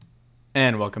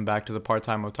And welcome back to the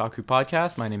Part-Time Otaku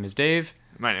Podcast. My name is Dave,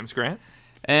 My name's Grant.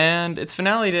 and it's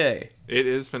finale day. It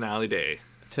is finale day.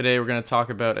 Today we're going to talk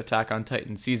about Attack on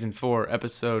Titan Season 4,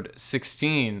 Episode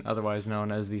 16, otherwise known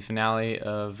as the finale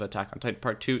of Attack on Titan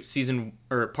Part 2, Season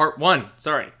 4, Part 1.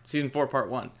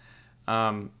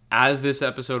 As this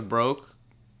episode broke,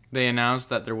 they announced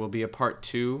that there will be a Part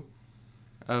 2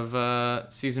 of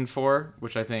Season 4,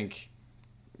 which I think,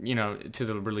 to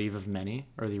the relief of many,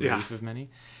 or the relief of many.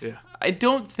 Yeah. I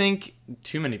don't think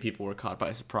too many people were caught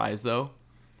by surprise, though.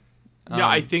 Yeah,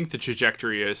 I think the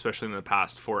trajectory, especially in the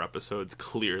past 4 episodes,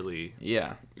 clearly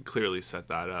set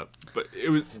that up. But it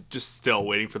was just still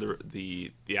waiting for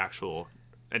the actual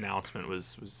announcement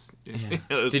was it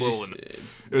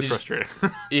was frustrating.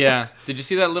 Yeah. Did you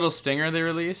see that little stinger they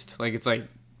released? Like, it's like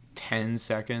 10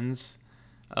 seconds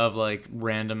of like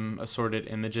random assorted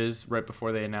images right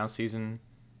before they announce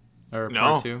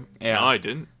part 2. Yeah. No, I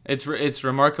didn't. It's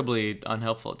remarkably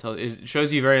unhelpful. It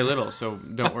shows you very little, so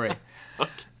don't worry.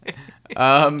 Okay.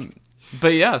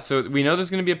 But yeah, so we know there's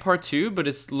going to be a part 2, but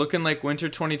it's looking like winter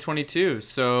 2022.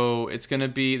 So it's going to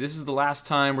be, this is the last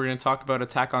time we're going to talk about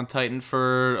Attack on Titan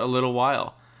for a little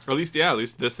while. Or at least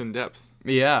this in depth.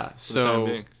 Yeah.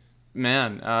 So,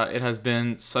 man, it has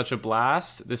been such a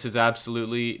blast. This is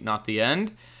absolutely not the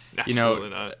end. Absolutely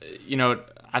not.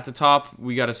 At the top,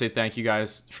 we got to say thank you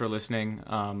guys for listening.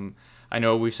 I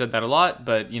know we've said that a lot,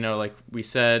 but, like we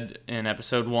said in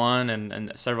episode 1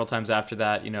 and several times after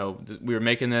that, we were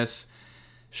making this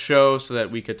show so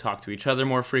that we could talk to each other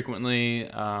more frequently.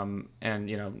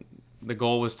 And, the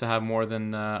goal was to have more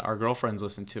than our girlfriends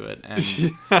listen to it.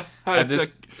 And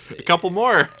a couple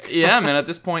more. Yeah, man, at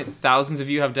this point, thousands of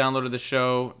you have downloaded the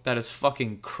show. That is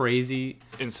fucking crazy.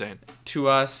 Insane. To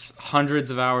us,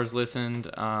 hundreds of hours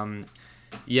listened.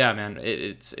 Yeah, man,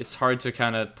 it's hard to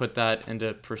kind of put that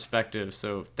into perspective.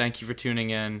 So thank you for tuning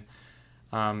in.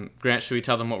 Grant, should we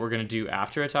tell them what we're going to do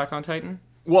after Attack on Titan?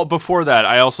 Well, before that,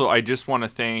 I just want to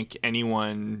thank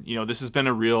anyone. This has been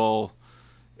a real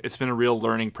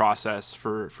learning process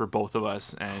for both of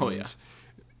us, and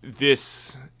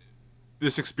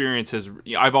this experience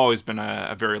I've always been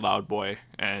a very loud boy,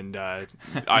 and the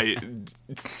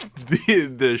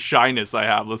shyness I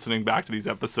have listening back to these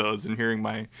episodes and hearing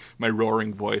my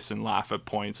roaring voice and laugh at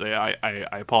points, I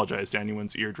apologize to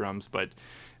anyone's eardrums, but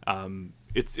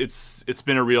it's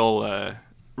been a real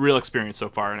experience so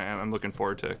far, and I'm looking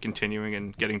forward to continuing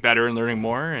and getting better and learning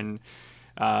more, and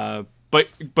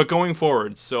but going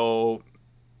forward, so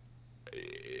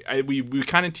we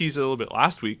kind of teased it a little bit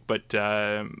last week, but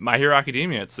My Hero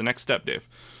Academia, it's the next step, Dave.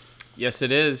 Yes,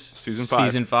 it is.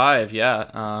 Season 5, yeah.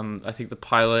 I think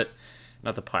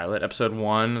episode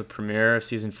 1, the premiere of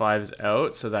season 5 is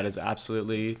out, so that is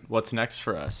absolutely what's next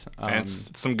for us. And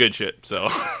it's some good shit, so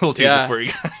we'll tease it for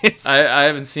you guys. I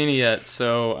haven't seen it yet,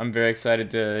 so I'm very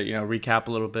excited to recap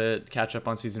a little bit, catch up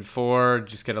on season 4,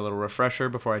 just get a little refresher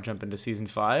before I jump into season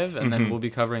 5, and then we'll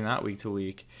be covering that week to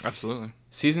week. Absolutely.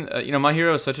 My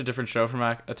Hero is such a different show from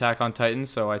Attack on Titan,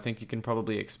 so I think you can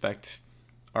probably expect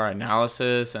our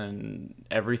analysis and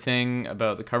everything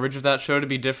about the coverage of that show to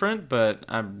be different, but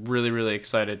I'm really, really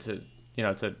excited to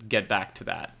get back to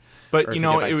that. But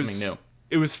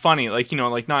it was funny, I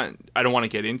don't want to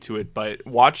get into it, but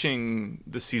watching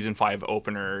the season 5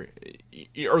 opener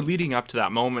or leading up to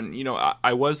that moment, I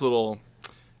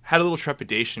had a little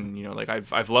trepidation,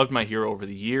 I've loved My Hero over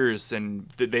the years,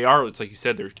 and it's like you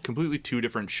said, they're completely two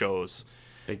different shows.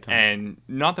 Big time. And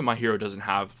not that My Hero doesn't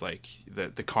have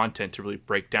the content to really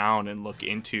break down and look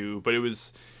into, but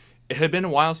it had been a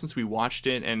while since we watched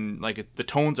it, and the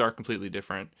tones are completely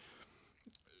different.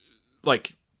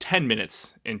 10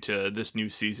 minutes into this new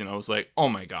season, I was like, oh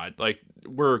my god,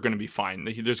 we're gonna be fine.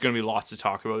 There's gonna be lots to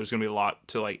talk about. There's gonna be a lot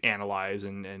to analyze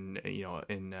and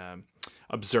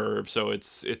observe. So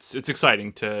it's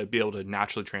exciting to be able to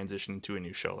naturally transition into a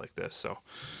new show like this. So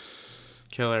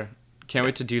killer. Can't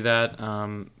wait to do that.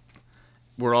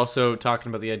 We're also talking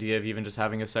about the idea of even just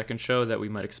having a second show that we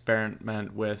might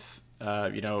experiment with,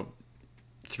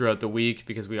 throughout the week,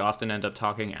 because we often end up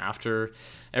talking after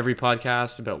every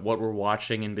podcast about what we're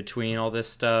watching in between all this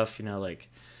stuff.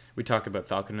 We talk about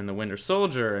Falcon and the Winter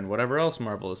Soldier and whatever else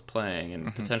Marvel is playing,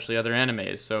 and potentially other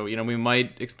animes. So, we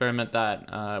might experiment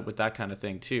that with that kind of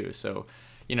thing too. So,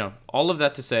 all of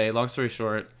that to say, long story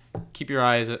short, keep your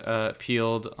eyes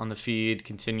peeled on the feed.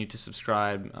 Continue to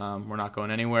subscribe. We're not going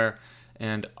anywhere.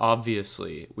 And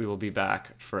obviously, we will be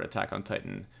back for Attack on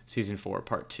Titan Season 4,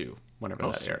 Part 2, whenever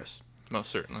that airs. Most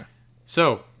certainly.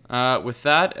 So, with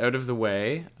that out of the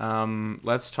way,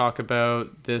 let's talk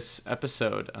about this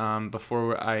episode. Before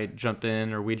we jump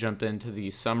into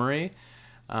the summary,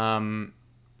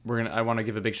 I want to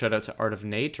give a big shout out to Art of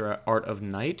Nate or Art of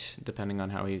Night, depending on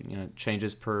how he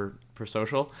changes per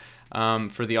social,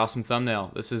 for the awesome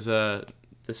thumbnail. This is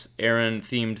this Aaron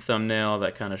themed thumbnail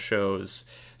that kind of shows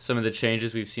some of the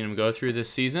changes we've seen him go through this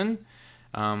season.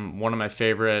 One of my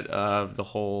favorite of the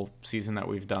whole season that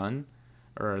we've done,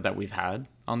 or that we've had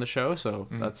on the show. So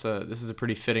this is a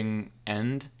pretty fitting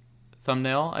end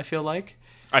thumbnail, I feel like.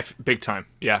 Big time.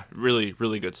 Yeah, really,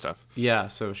 really good stuff. Yeah,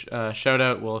 so shout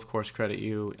out. We'll of course credit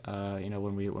you,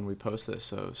 when we post this.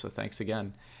 So thanks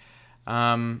again.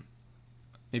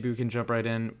 Maybe we can jump right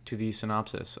in to the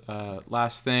synopsis.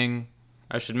 Last thing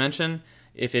I should mention,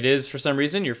 if it is for some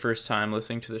reason your first time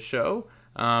listening to the show,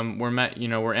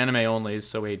 we're anime only,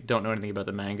 so we don't know anything about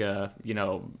the manga.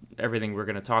 Everything we're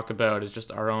going to talk about is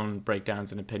just our own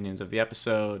breakdowns and opinions of the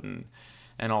episode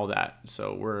and all that.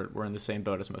 So we're in the same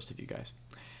boat as most of you guys.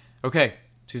 Okay,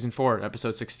 Season 4,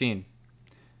 Episode 16.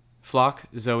 Flock,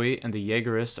 Zoe, and the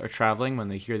Jaegerists are traveling when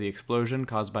they hear the explosion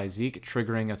caused by Zeke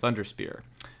triggering a thunder spear.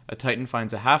 A Titan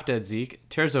finds a half-dead Zeke,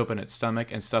 tears open its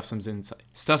stomach, and stuffs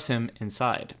him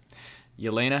inside.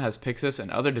 Yelena has Pixis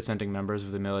and other dissenting members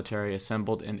of the military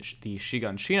assembled in the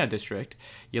Shiganshina district.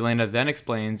 Yelena then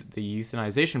explains the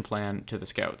euthanization plan to the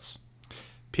scouts.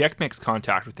 Pieck makes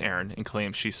contact with Eren and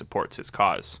claims she supports his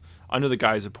cause. Under the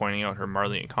guise of pointing out her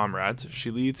Marleyan comrades,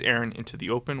 she leads Eren into the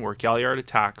open where Galliard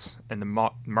attacks and the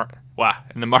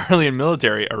Marleyan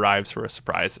military arrives for a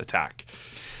surprise attack.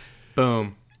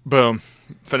 Boom.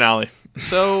 Finale.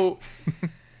 So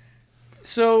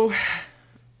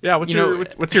yeah, what's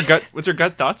your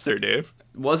gut thoughts there, Dave?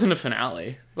 Wasn't a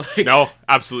finale. No,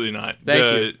 absolutely not.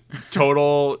 Thank you.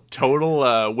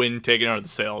 Total win taken out of the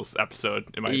sails episode,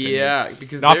 in my opinion. Yeah,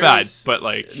 because not bad, but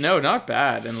no, not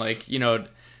bad. And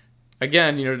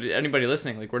again, anybody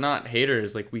listening, we're not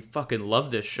haters. We fucking love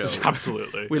this show.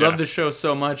 Absolutely. We love this show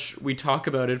so much. We talk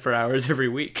about it for hours every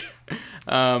week.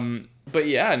 But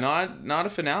yeah, not a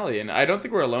finale. And I don't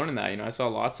think we're alone in that. I saw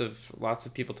lots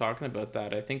of people talking about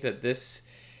that. I think that this,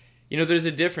 there's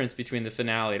a difference between the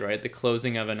finale, right? The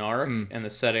closing of an arc and the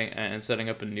setting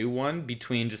up a new one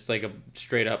between just a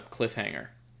straight up cliffhanger.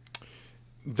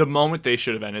 The moment they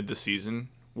should have ended the season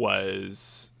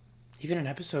was even an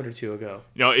episode or two ago.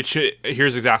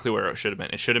 Here's exactly where it should have been.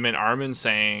 It should have been Armin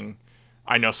saying,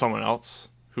 "I know someone else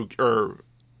who," or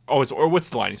what's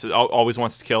the line? He says, "Always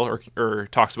wants to kill," or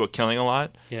talks about killing a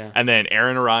lot. Yeah. And then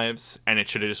Eren arrives, and it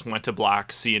should have just went to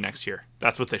black. See you next year.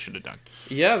 That's what they should have done.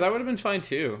 Yeah, that would have been fine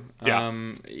too. Yeah.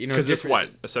 Because it's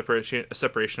a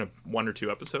separation of 1 or 2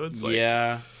 episodes.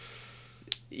 Yeah.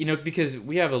 Because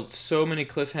we have so many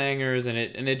cliffhangers, and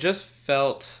it just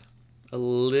felt a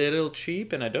little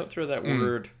cheap, and I don't throw that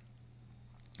word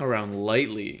around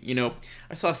lightly.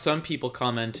 I saw some people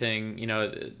commenting,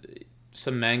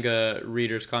 some manga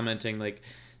readers commenting,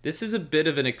 this is a bit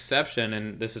of an exception,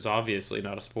 and this is obviously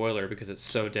not a spoiler because it's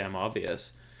so damn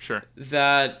obvious. Sure.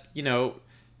 That,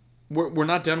 we're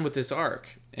not done with this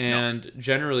arc. And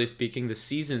generally speaking, the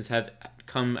seasons have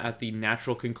come at the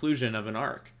natural conclusion of an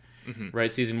arc. Mm-hmm.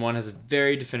 Right? Season 1 has a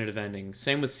very definitive ending.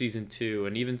 Same with Season 2.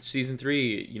 And even Season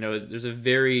 3, there's a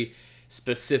very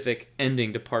specific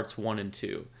ending to parts 1 and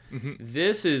 2. Mm-hmm.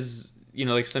 This is,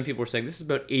 some people were saying, this is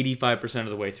about 85% of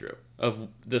the way through of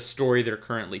the story they're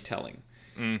currently telling.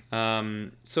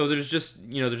 So there's just,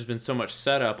 there's been so much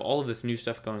setup, all of this new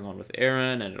stuff going on with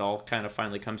Eren, and it all kind of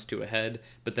finally comes to a head,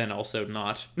 but then also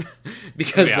not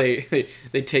because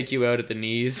they take you out at the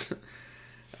knees.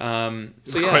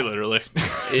 Quite literally.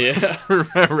 Yeah.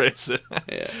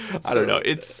 Yeah. I don't know.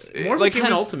 It's more of a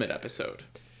penultimate episode.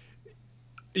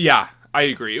 Yeah, I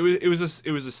agree. It was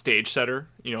a stage setter,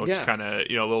 to kind of,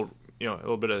 a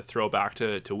little bit of throwback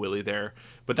to Willie there,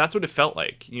 but that's what it felt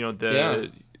like.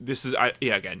 This is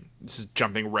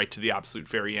jumping right to the absolute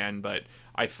very end, but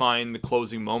I find the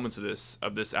closing moments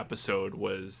of this episode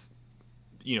was,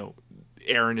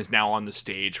 Eren is now on the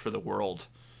stage for the world.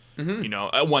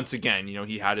 Mm-hmm. Once again,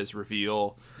 he had his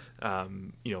reveal,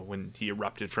 when he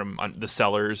erupted from the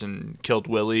cellars and killed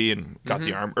Willie and got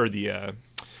the arm, or the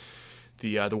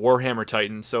Warhammer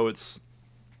Titan. So it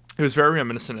was very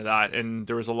reminiscent of that, and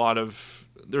there's a lot of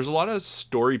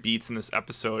story beats in this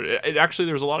episode. Actually,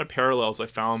 there was a lot of parallels I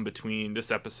found between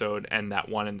this episode and that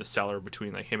one in the cellar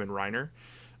between him and Reiner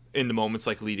in the moments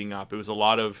leading up. It was a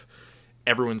lot of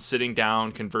everyone sitting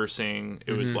down conversing.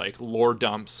 It was lore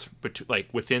dumps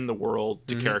within the world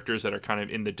to characters that are kind of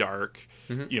in the dark.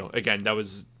 Again, that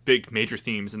was big major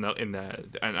themes in the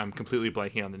and I'm completely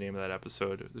blanking on the name of that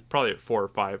episode. It was probably 4 or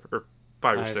 5 or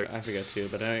 5 or 6. I forget too,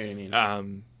 but I know what you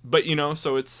mean. But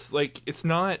so it's it's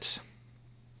not.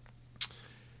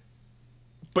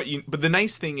 But the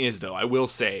nice thing is, though, I will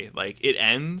say, it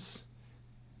ends,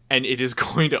 and it is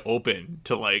going to open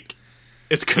to like,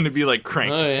 it's going to be like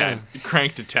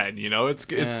cranked to 10, you know? It's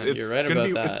you're right gonna about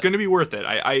be, that. it's going to be worth it.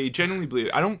 I genuinely believe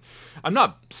it. I'm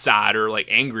not sad or like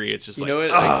angry. It's just You like, know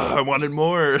what, I wanted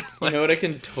more. You know what I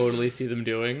can totally see them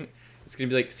doing? It's going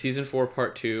to be like season 4,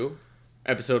 part 2,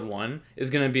 episode 1 is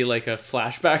going to be like a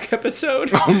flashback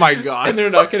episode. Oh my God. And they're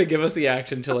not going to give us the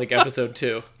action until like episode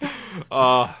 2.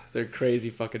 So They're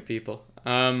crazy fucking people.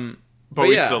 but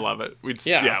we'd still love it. We'd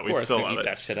still love eat it.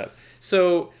 that shit up.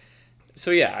 So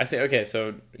yeah, I think, okay,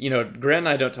 so, you know, Grant and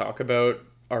I don't talk about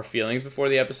our feelings before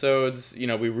the episodes. You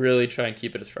know, we really try and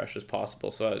keep it as fresh as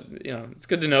possible. So, you know, it's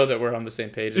good to know that we're on the same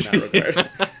page in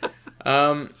that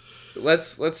regard.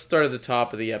 Let's start at the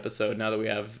top of the episode now that we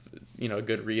have, you know, a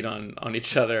good read on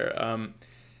each other.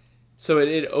 So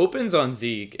it opens on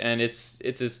Zeke, and it's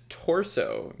his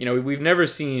torso. You know, we've never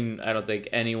seen, I don't think,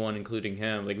 anyone, including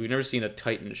him, like, we've never seen a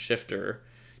Titan shifter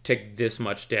take this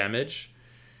much damage.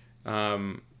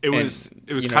 It was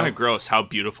kind of gross how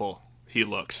beautiful he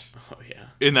looked. Oh yeah.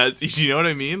 In that, you know what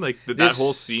I mean? Like that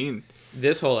whole scene.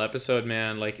 This whole episode,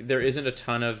 man, like there isn't a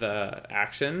ton of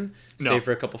action, save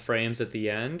for a couple frames at the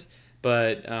end.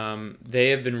 But they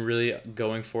have been really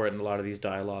going for it in a lot of these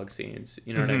dialogue scenes.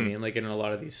 You know what I mean? Like in a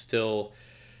lot of these still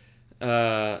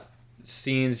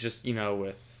scenes, just, you know,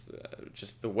 with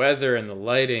just the weather and the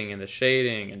lighting and the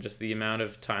shading and just the amount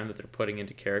of time that they're putting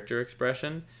into character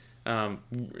expression.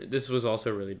 This was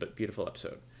also a really beautiful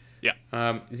episode. Yeah.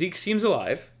 Zeke seems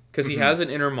alive because he has an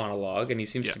inner monologue and he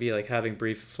seems to be like having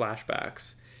brief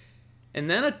flashbacks. And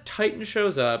then a Titan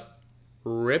shows up,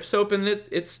 rips open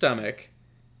its stomach,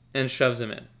 and shoves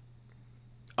him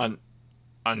in.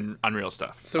 Unreal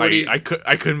stuff. So I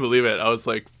couldn't believe it. I was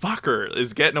like, fucker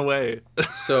is getting away.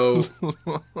 So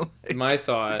my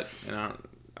thought, and I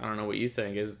don't know what you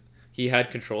think, is he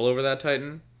had control over that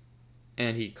Titan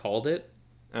and he called it.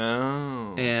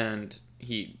 Oh. And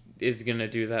he is going to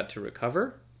do that to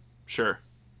recover? Sure.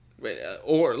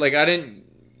 Or, like,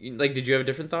 did you have a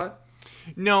different thought?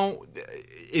 No,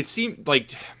 it seemed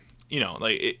like, you know,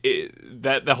 like,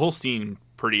 that the whole scene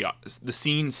the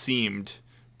scene seemed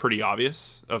pretty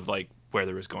obvious of, like, where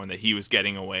there was going, that he was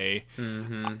getting away.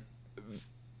 Mm-hmm.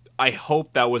 I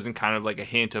hope that wasn't kind of like a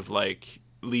hint of, like,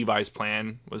 Levi's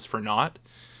plan was for naught.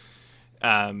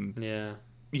 Yeah.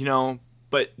 You know,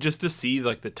 but just to see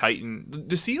like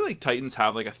Titans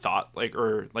have like a thought, like,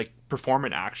 or like perform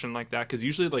an action like that, because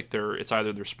usually like it's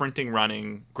either they're sprinting,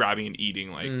 running, grabbing, and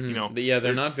eating, like, you know. Yeah,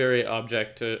 they're not very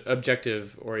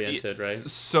objective oriented, right?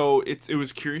 So it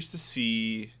was curious to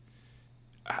see,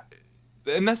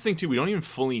 and that's the thing too, we don't even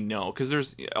fully know, because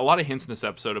there's a lot of hints in this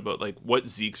episode about like what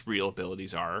Zeke's real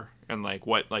abilities are and like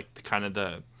what like kind of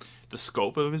the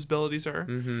scope of his abilities are.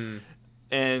 Mm-hmm.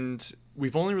 And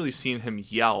we've only really seen him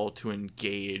yell to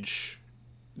engage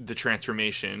the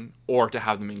transformation or to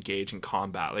have them engage in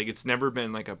combat. Like, it's never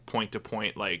been like a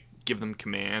point-to-point, like, give them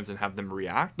commands and have them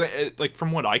react. Like,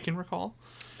 from what I can recall.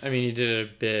 I mean, he did it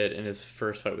a bit in his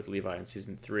first fight with Levi in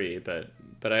season 3, but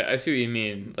I see what you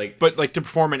mean. Like, but like to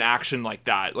perform an action like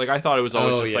that, like I thought it was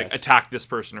always like attack this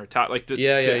person or attack, like to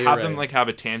have them like have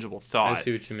a tangible thought. I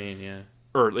see what you mean, yeah.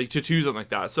 Or like to choose something like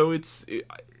that. So it's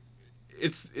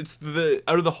the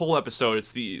out of the whole episode,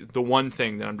 it's the one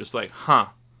thing that I'm just like,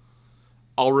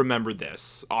 I'll remember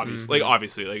this.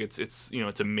 Obviously, like it's you know,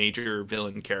 it's a major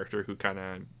villain character who kind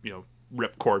of, you know,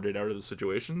 ripcorded out of the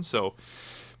situation. So,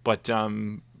 but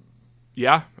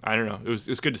yeah, I don't know.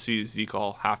 It's good to see Zeke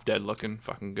all half dead looking.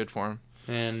 Fucking good for him.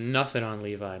 And nothing on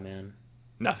Levi, man.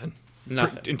 Nothing.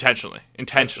 Intentionally.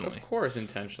 Of course,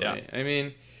 intentionally. Yeah. I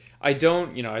mean, I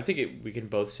don't, you know, I think we can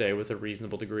both say with a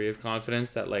reasonable degree of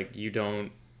confidence that, like, you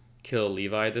don't kill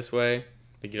Levi this way.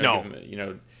 Like, you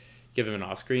don't give him an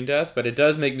off-screen death. But it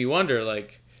does make me wonder,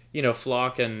 like, you know,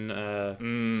 Flock and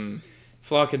Hanji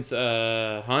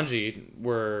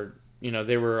were, you know,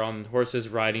 they were on horses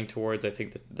riding towards, I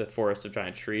think, the forest of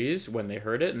giant trees when they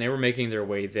heard it. And they were making their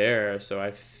way there. So I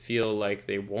feel like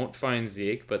they won't find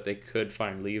Zeke, but they could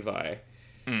find Levi.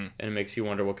 And it makes you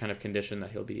wonder what kind of condition that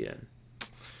he'll be in.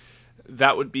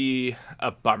 That would be a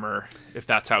bummer if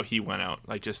that's how he went out,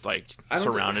 like just like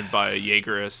surrounded by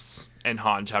Jaegerists and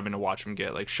Hanj having to watch him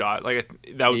get like shot. Like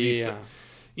that would be,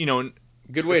 you know,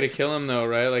 good way to kill him though,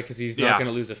 right? Like, because he's not going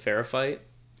to lose a fair fight.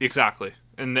 Exactly,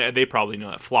 and they probably know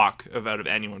that. Flock out of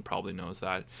anyone probably knows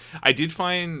that. I did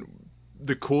find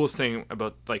the coolest thing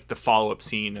about like the follow up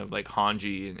scene of like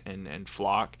Hanji and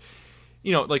Flock.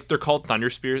 You know, like they're called thunder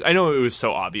spears. I know it was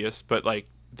so obvious, but like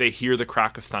they hear the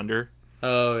crack of thunder.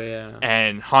 Oh yeah.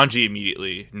 And Hanji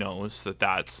immediately knows that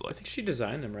that's I like, think she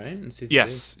designed them, right? In season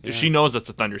yes, 2. Yeah. she knows that's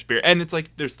the thunder spirit. And it's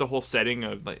like there's the whole setting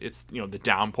of like it's, you know, the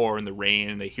downpour and the rain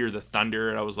and they hear the thunder,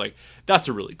 and I was like, that's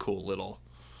a really cool little,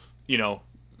 you know,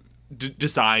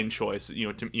 design choice, you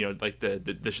know, to, you know, like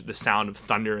the sound of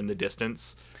thunder in the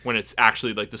distance when it's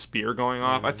actually like the spear going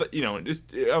off. I thought, you know,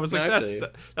 I was like,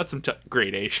 that's some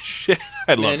grade A shit.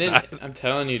 I love that. I'm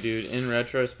telling you, dude, in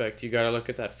retrospect, you gotta look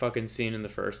at that fucking scene in the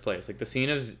first place. Like the scene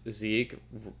of Zeke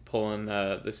pulling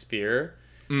the spear.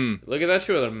 Look at that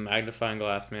shit with a magnifying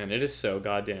glass, man. It is so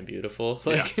goddamn beautiful.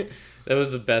 Like that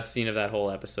was the best scene of that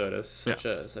whole episode. It was such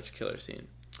a killer scene.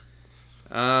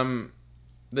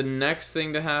 The next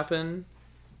thing to happen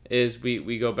is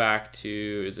we go back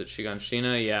to, is it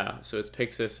Shiganshina? Yeah. So it's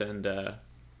Pixis and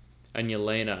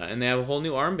Yelena, and they have a whole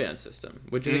new armband system.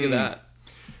 What'd you think of that?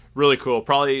 Really cool.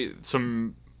 Probably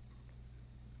some.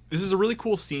 This is a really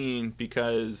cool scene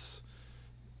because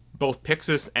both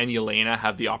Pixis and Yelena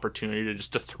have the opportunity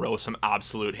to throw some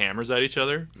absolute hammers at each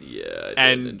other. Yeah,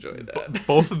 I did enjoy that.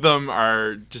 Both of them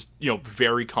are just, you know,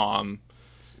 very calm.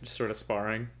 Just sort of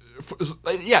sparring.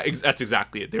 Yeah, that's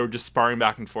exactly it. They were just sparring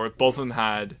back and forth. Both of them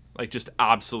had like just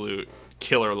absolute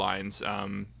killer lines.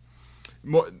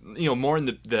 More in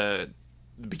the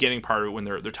beginning part of it when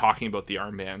they're talking about the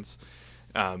armbands.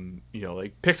 You know,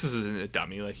 like Pixis isn't a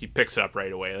dummy. Like he picks it up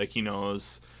right away. Like he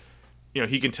knows, you know,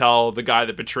 he can tell the guy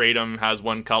that betrayed him has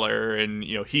one color, and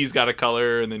you know he's got a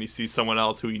color, and then he sees someone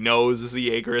else who he knows is the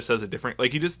Jaegerist has a different.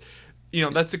 Like he just. You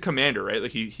know, that's a commander, right?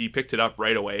 Like he picked it up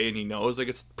right away, and he knows, like,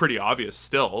 it's pretty obvious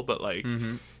still, but like,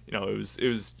 you know, it was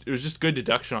just good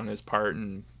deduction on his part.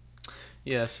 And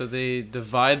yeah, so they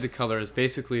divide the colors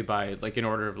basically by like in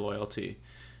order of loyalty,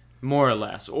 more or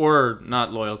less, or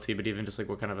not loyalty, but even just like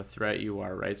what kind of a threat you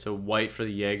are, right? So white for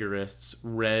the Jaegerists,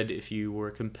 red if you were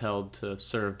compelled to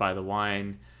serve by the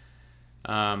wine,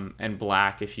 and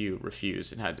black if you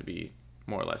refused and had to be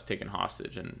more or less taken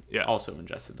hostage and also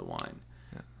ingested the wine.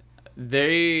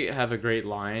 They have a great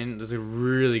line. There's a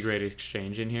really great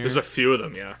exchange in here. There's a few of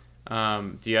them, yeah.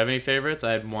 Do you have any favorites?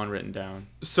 I had one written down.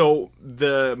 So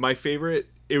my favorite,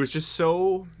 it was just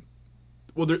so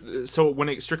well. So when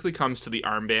it strictly comes to the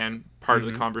armband part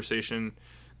of the conversation,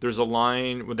 there's a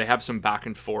line where they have some back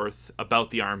and forth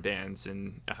about the armbands,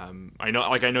 and I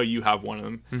know you have one of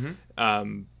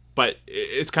them, but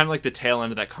it's kind of like the tail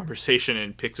end of that conversation,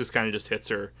 and Pixis kind of just hits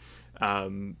her.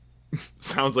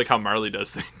 Sounds like how Marley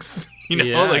does things, you know.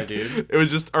 Yeah, like dude. It was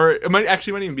just, or it might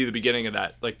even be the beginning of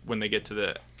that, like when they get to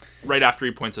the right after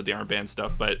he points at the armband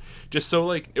stuff. But just so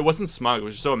like it wasn't smug, it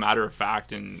was just so a matter of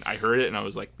fact, and I heard it and I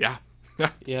was like, yeah,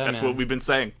 that's man. what we've been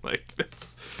saying. Like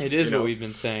it is what we've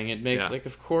been saying. It makes like,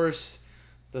 of course,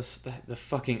 the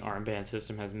fucking armband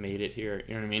system has made it here.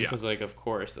 You know what I mean? Because like, of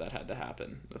course, that had to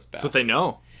happen. That's what they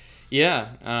know.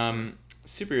 Yeah.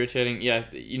 Super irritating. Yeah.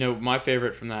 You know, my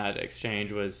favorite from that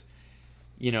exchange was,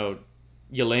 you know,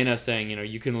 Yelena saying, you know,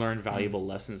 you can learn valuable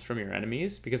lessons from your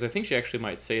enemies, because I think she actually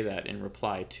might say that in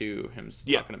reply to him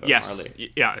talking about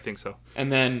Marley. Yeah, I think so.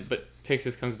 And then, but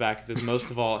Pixis comes back and says, most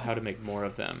of all, how to make more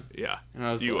of them. Yeah. And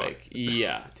I was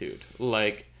yeah, dude,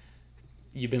 like,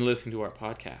 you've been listening to our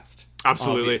podcast.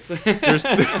 Absolutely.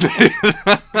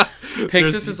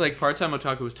 Pixis is like, part-time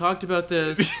otaku has talked about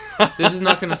this. This is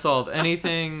not going to solve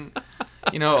anything.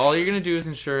 You know, all you're gonna do is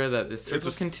ensure that this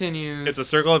circle continues. It's a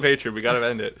circle of hatred. We gotta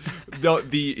end it. No,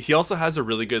 he also has a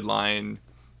really good line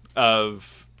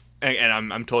of, and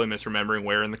I'm totally misremembering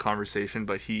where in the conversation,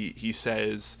 but he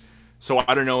says, "So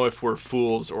I don't know if we're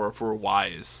fools or if we're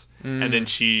wise." And then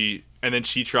she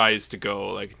tries to go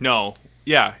like, "No,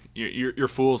 yeah, you're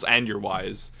fools and you're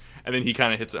wise." And then he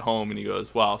kind of hits it home and he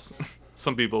goes, "Well,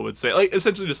 some people would say," like,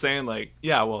 essentially just saying like,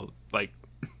 "Yeah, well, like,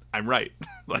 I'm right."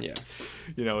 Like,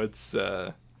 you know, it's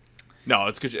no,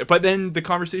 it's good. But then the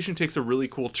conversation takes a really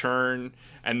cool turn,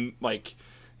 and like,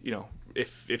 you know,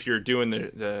 if you're doing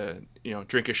the you know,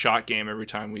 drink a shot game every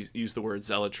time we use the word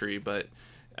zealotry, but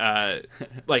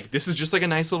like, this is just like a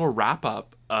nice little wrap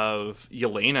up of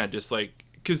Yelena, just like,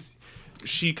 because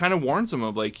she kind of warns him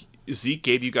of like, Zeke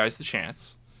gave you guys the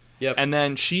chance. Yep. And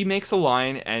then she makes a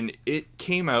line, and it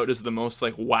came out as the most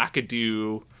like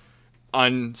wackadoo,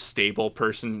 unstable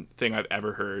person thing I've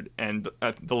ever heard. And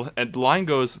the line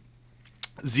goes,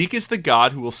 "Zeke is the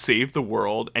god who will save the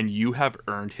world, and you have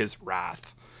earned his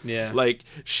wrath." Yeah. Like,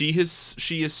 she is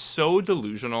so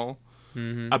delusional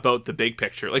about the big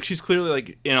picture. Like, she's clearly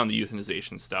like in on the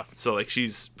euthanization stuff. So like,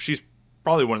 she's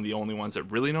probably one of the only ones that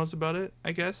really knows about it,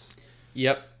 I guess.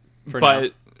 Yep.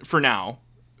 For now.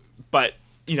 But,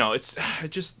 you know, it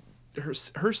just,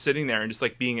 her sitting there and just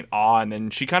like being in awe, and then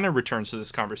she kind of returns to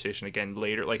this conversation again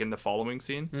later, like in the following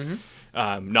scene,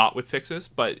 not with Fixus,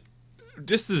 but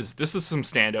this is some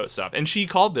standout stuff. And she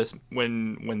called this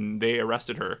when they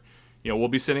arrested her. We'll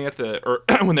be sitting at or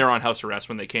when they were on house arrest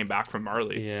when they came back from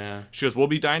Marley. Yeah. She goes, we'll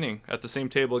be dining at the same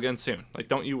table again soon. Like,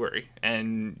 don't you worry.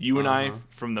 And you and I,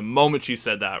 from the moment she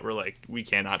said that, we're like, we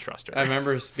cannot trust her. I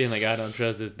remember being like, I don't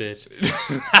trust this bitch.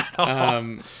 At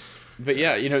all. But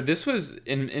yeah, this was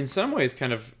in some ways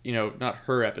kind of, not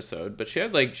her episode, but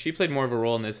she played more of a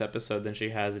role in this episode than she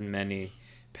has in many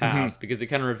past, because it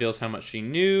kind of reveals how much she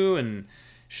knew, and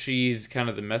she's kind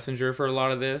of the messenger for a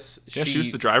lot of this. Yeah, she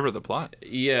was the driver of the plot.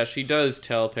 Yeah, she does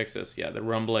tell Pixis, the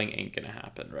rumbling ain't gonna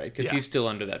happen, right? Because he's still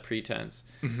under that pretense.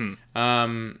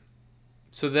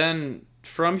 So then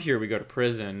from here we go to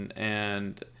prison,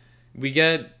 and we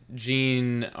get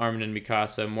Jean, Armin, and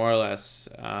Mikasa more or less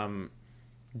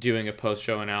doing a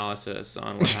post-show analysis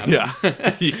on what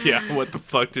happened. Yeah. What the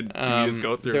fuck did you just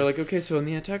go through? They're like, okay, so in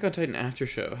the Attack on Titan after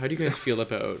show, how do you guys feel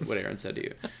about what Eren said to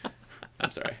you?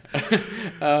 I'm sorry.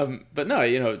 But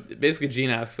no, basically Jean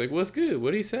asks, like, what's good?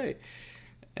 What did he say?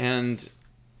 And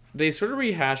they sort of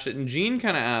rehash it, and Jean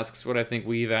kind of asks what I think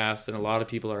we've asked and a lot of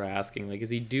people are asking, like,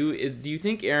 do you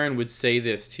think Eren would say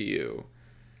this to you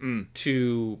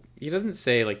he doesn't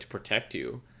say, like, to protect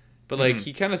you, but, like,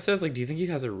 he kind of says, like, do you think he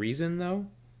has a reason, though?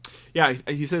 Yeah,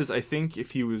 he says, I think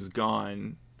if he was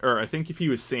gone, or I think if he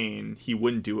was sane, he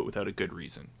wouldn't do it without a good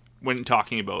reason. When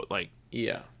talking about, like,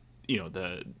 the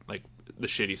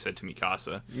shit he said to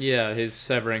Mikasa. Yeah, his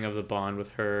severing of the bond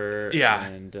with her. Yeah.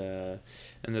 And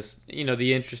this,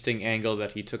 the interesting angle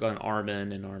that he took on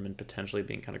Armin, and Armin potentially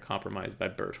being kind of compromised by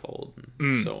Berthold,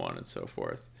 and so on and so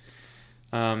forth.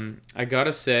 I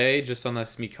gotta say, just on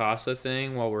this Mikasa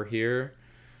thing while we're here,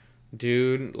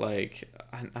 dude, like,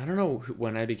 I don't know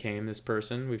when I became this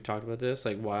person. We've talked about this,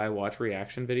 like, why I watch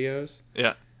reaction videos.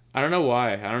 Yeah. I don't know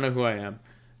why. I don't know who I am.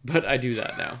 But I do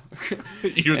that now.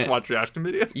 You just watch reaction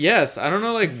videos? Yes. I don't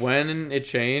know, like, when it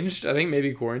changed. I think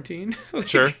maybe quarantine.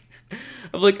 Sure.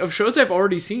 Of shows I've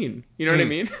already seen. You know what I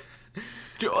mean?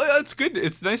 It's good.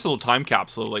 It's a nice little time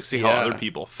capsule, like, see how other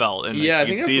people felt. And I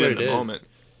think that's see what it in the moment.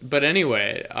 But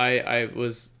anyway, I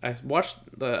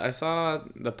saw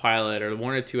the pilot or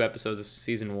 1 or 2 episodes of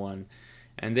season 1,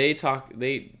 and they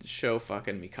show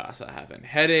fucking Mikasa having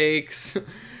headaches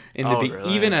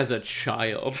really? Even as a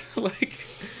child. Like,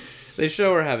 they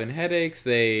show her having headaches.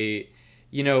 They,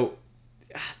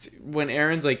 when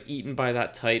Eren's, like, eaten by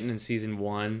that Titan in season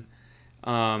 1,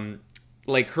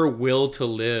 like, her will to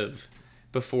live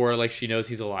before, like, she knows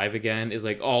he's alive again is,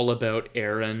 like, all about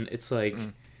Eren. It's like,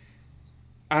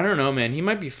 I don't know, man. He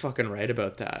might be fucking right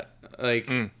about that.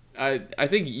 Like, I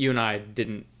think you and I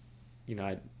didn't,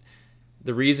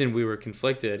 the reason we were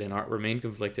conflicted and remain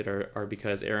conflicted are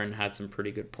because Eren had some pretty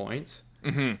good points,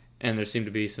 and there seemed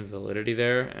to be some validity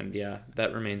there, and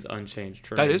that remains unchanged.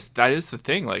 For that me. is the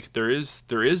thing. Like, there is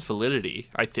validity,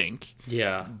 I think.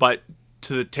 Yeah. But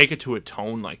to take it to a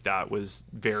tone like that was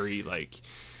very, like,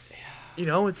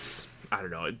 it's, I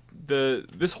don't know.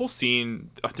 This whole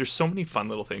scene, there's so many fun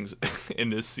little things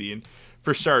in this scene.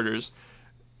 For starters,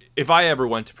 if I ever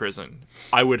went to prison,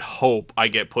 I would hope I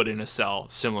get put in a cell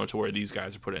similar to where these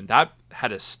guys are put in. That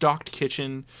had a stocked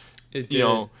kitchen. It did.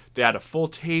 They had a full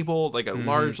table, like a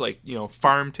large, like,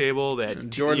 farm table. They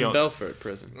had Jordan Belfort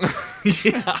prison.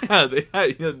 Yeah, they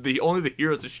had only the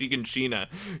heroes of Sheik and Sheena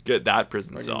get that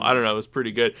prison cell. I don't know, it was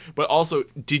pretty good. But also,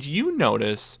 did you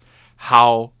notice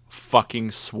how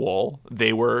fucking swole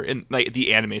they were in, like,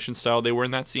 the animation style they were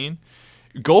in that scene?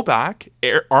 Go back.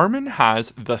 Armin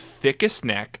has the thickest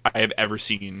neck I have ever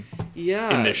seen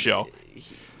in this show.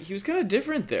 He was kind of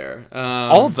different there.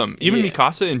 All of them. Even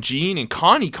Mikasa and Jean and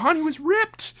Connie. Connie was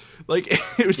ripped. Like,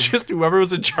 it was just whoever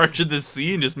was in charge of this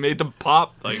scene just made them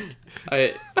pop. Like,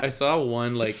 I saw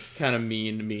one, like, kind of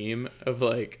mean meme of,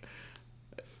 like,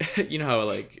 how,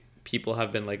 like, people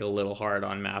have been, like, a little hard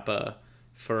on Mappa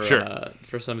for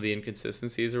some of the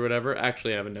inconsistencies or whatever.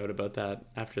 Actually, I have a note about that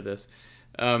after this.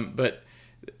 But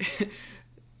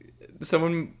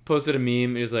someone posted a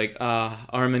meme. It was like,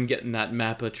 Armin getting that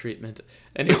Mappa treatment,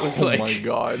 and it was like, oh my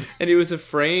god! And it was a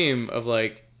frame of,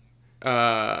 like,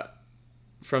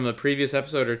 from the previous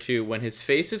episode or two when his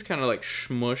face is kind of, like,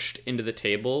 smushed into the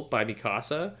table by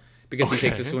Mikasa because he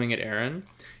takes a swing at Eren.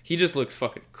 He just looks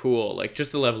fucking cool. Like,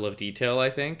 just the level of detail. I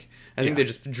think they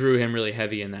just drew him really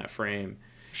heavy in that frame.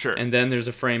 Sure. And then there's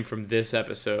a frame from this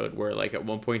episode where, like, at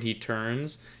one point he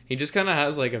turns. He just kind of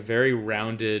has, like, a very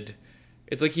rounded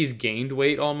it's like he's gained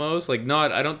weight almost. Like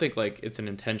not, I don't think like it's an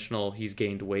intentional he's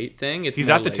gained weight thing. It's he's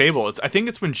more at the like, table. I think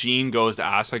it's when Gene goes to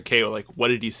ask like, okay, like what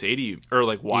did he say to you, or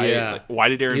like why Yeah. like, why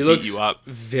did Aaron he beat looks you up?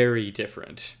 very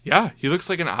different. Yeah, he looks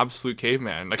like an absolute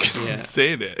caveman. Like it's Yeah.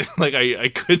 insane. It like I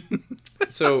couldn't.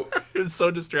 So It was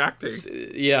so distracting.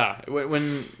 yeah,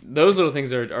 when those little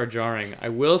things are jarring. I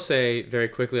will say very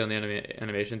quickly on the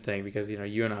animation thing, because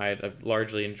you and I have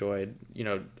largely enjoyed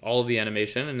all of the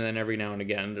animation, and then every now and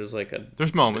again there's like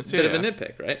There's moments, bit of a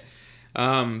nitpick, right?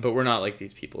 But we're not like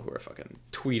these people who are fucking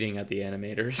tweeting at the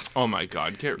animators. Oh my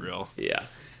god, get real. Yeah.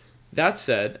 That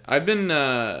said, I've been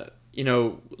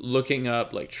looking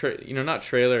up like not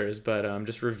trailers, but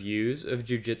just reviews of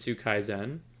Jujutsu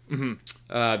Kaisen.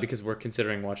 Because we're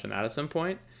considering watching that at some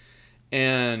point.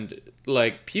 And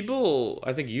like people,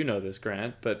 I think you know this,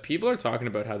 Grant, but people are talking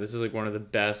about how this is like one of the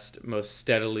best, most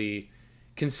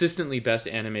consistently best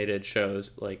animated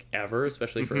shows like ever,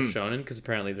 especially for a shonen, because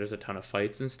apparently there's a ton of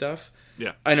fights and stuff.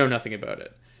 Yeah. I know nothing about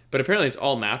it, but apparently it's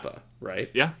all Mappa, right?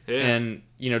 Yeah. And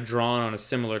drawn on a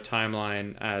similar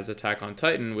timeline as Attack on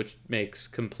Titan, which makes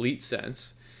complete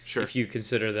sense. Sure. If you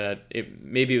consider that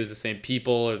maybe it was the same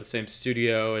people or the same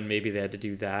studio, and maybe they had to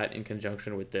do that in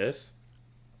conjunction with this.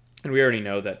 And we already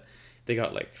know that they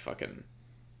got like fucking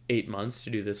 8 months to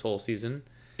do this whole season.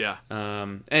 Yeah.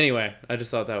 Anyway, I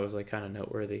just thought that was like kind of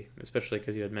noteworty, especially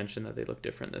because you had mentioned that they look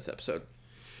different this episode.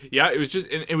 Yeah, it was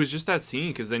just that scene,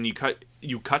 because then you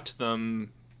cut to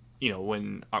them,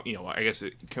 when I guess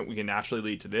we can naturally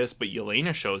lead to this, but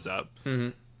Yelena shows up,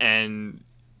 and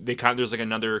there's like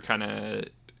another kind of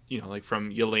like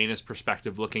from Yelena's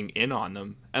perspective looking in on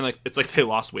them, and like it's like they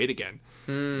lost weight again.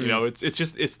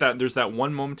 It's that there's that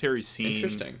one momentary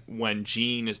scene when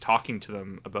Gene is talking to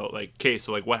them about like, okay,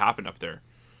 so like what happened up there.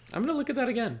 I'm gonna look at that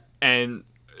again. And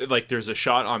like there's a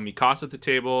shot on Mikasa at the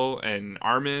table and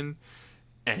Armin,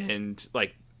 and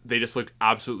like they just look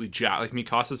absolutely jacked. Like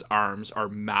Mikasa's arms are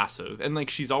massive, and like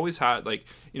she's always had like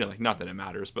like not that it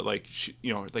matters, but like she,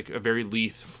 like a very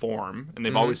lithe form, and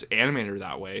they've always animated her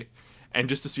that way. And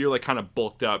just to see her like kind of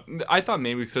bulked up, I thought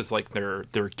maybe because like their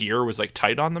gear was like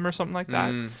tight on them or something like that.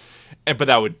 And but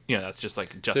that would that's just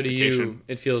like justification. So to you,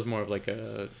 it feels more of like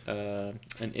an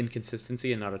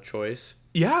inconsistency and not a choice.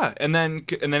 Yeah, and then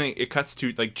it cuts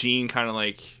to like Gene kind of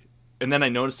like, and then I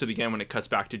noticed it again when it cuts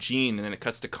back to Gene, and then it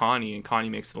cuts to Connie, and Connie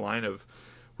makes the line of,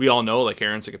 "We all know like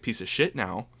Aaron's like a piece of shit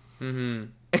now." Mm-hmm.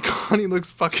 And Connie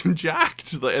looks fucking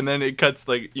jacked. And then it cuts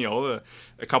like, a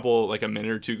couple, like a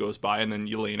minute or two goes by, and then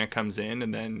Yelena comes in,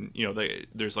 and then,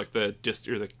 there's like the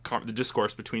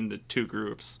discourse between the two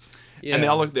groups. Yeah. And they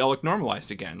all look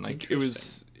normalized again. Like it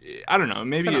was, I don't know,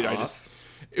 maybe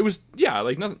it was,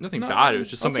 like nothing bad. It was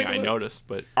just something I noticed.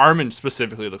 But Armin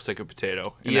specifically looks like a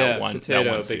potato in that one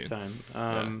big scene.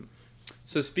 Time.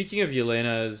 So speaking of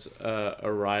Yelena's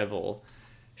arrival,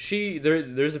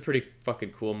 there's a pretty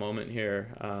fucking cool moment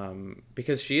here,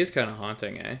 because she is kind of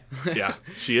haunting, eh? Yeah,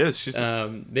 she is. She's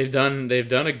they've done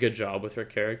a good job with her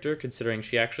character, considering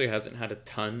she actually hasn't had a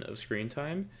ton of screen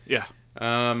time. Yeah.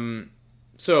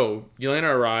 So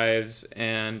Yelena arrives,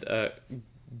 and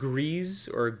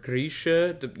Greiz or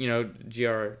Grisha,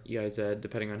 Greiz,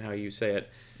 depending on how you say it,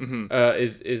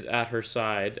 is at her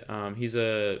side. He's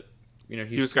a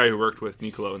he's this guy who worked with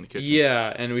Niccolo in the kitchen.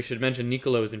 Yeah, and we should mention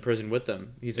Niccolo is in prison with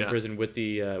them. He's in prison with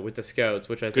the scouts,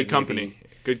 which I think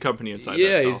good company inside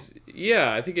that cell.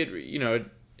 I think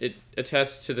it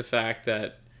attests to the fact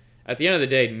that at the end of the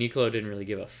day, Niccolo didn't really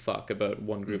give a fuck about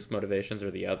one group's motivations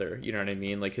or the other. You know what I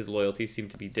mean? Like his loyalty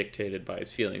seemed to be dictated by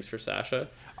his feelings for Sasha.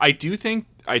 I do think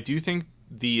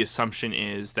the assumption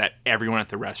is that everyone at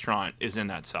the restaurant is in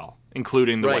that cell,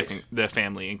 including the wife and the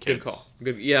family and kids. Good call.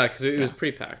 Good, yeah, because it was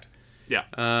pre-packed. Yeah.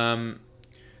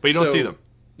 But you don't see them.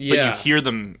 Yeah. But you hear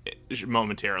them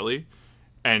momentarily,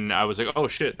 and I was like, oh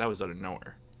shit, that was out of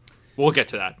nowhere. We'll get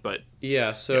to that, but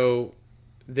yeah. So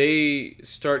they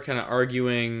start kind of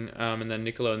arguing, and then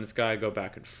Niccolo and this guy go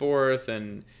back and forth,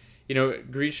 and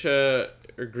Grisha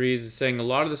or Greiz is saying a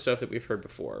lot of the stuff that we've heard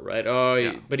before, right?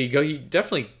 But he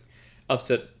definitely ups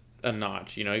it a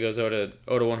notch. He goes 0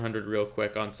 to 100 real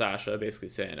quick on Sasha, basically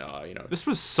saying, this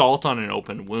was salt on an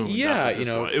open wound. Yeah, it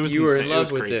was you insane. were in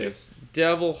love with crazy. this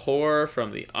devil whore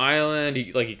from the island.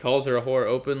 He calls her a whore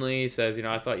openly. He says,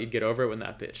 I thought you'd get over it when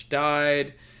that bitch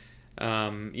died.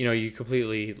 You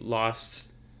completely lost,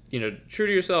 true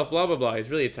to yourself, blah, blah, blah. He's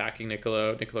really attacking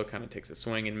Niccolo. Niccolo kind of takes a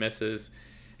swing and misses.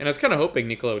 And I was kind of hoping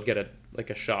Niccolo would get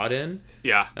a shot in.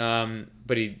 Yeah.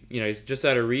 But he's just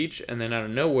out of reach, and then out of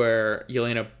nowhere,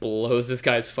 Yelena blows this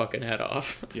guy's fucking head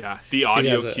off. Yeah. The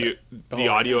audio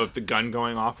of the gun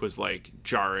going off was like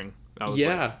jarring. That was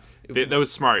that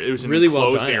was smart. It was in really an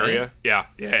enclosed well done, area. eh?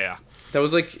 Yeah. That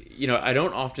was like, I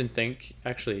don't often think,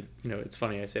 actually, it's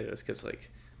funny I say this because like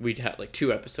we'd had like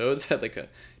 2 episodes, had like a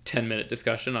 10-minute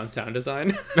discussion on sound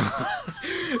design.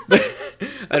 I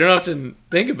don't often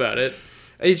think about it.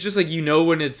 It's just like,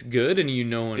 when it's good and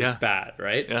when it's bad,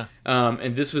 right? Yeah.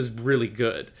 And this was really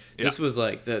good. This was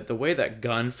like the way that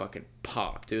gun fucking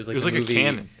popped. It was like a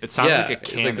cannon. It sounded like a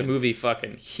cannon. It was like the movie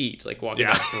fucking Heat, like walking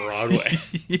down Broadway.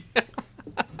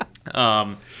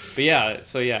 But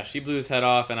yeah, she blew his head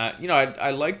off, and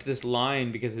I liked this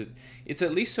line because it's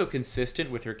at least so consistent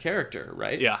with her character,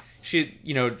 right? Yeah.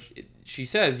 She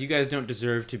says, "You guys don't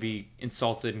deserve to be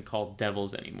insulted and called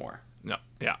devils anymore." No,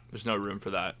 yeah, there's no room for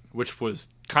that, which was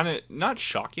kind of not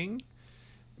shocking,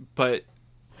 but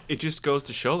it just goes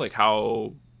to show like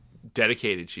how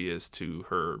dedicated she is to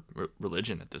her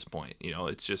religion at this point.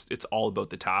 It's all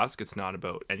about the task. It's not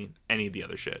about any of the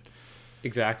other shit.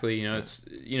 Exactly. It's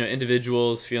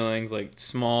individuals' feelings, like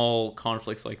small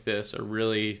conflicts like this are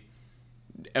really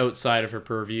outside of her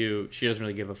purview. She doesn't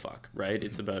really give a fuck, right? Mm-hmm.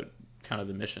 It's about kind of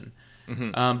the mission.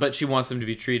 Mm-hmm. But she wants them to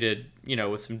be treated,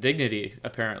 with some dignity,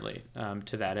 apparently,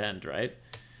 to that end, right?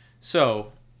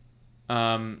 So,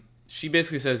 she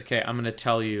basically says, "Okay, I'm going to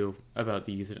tell you about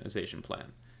the euthanization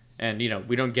plan," and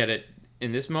we don't get it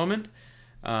in this moment,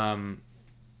 but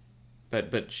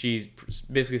she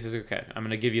basically says, "Okay, I'm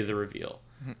going to give you the reveal."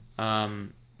 Mm-hmm.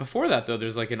 Before that, though,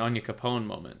 there's like an Anya Capone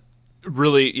moment.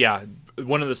 Really, yeah.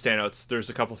 One of the standouts.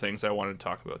 There's a couple things I wanted to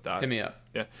talk about that. Hit me up.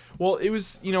 Yeah. Well, it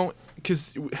was,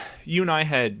 because you and I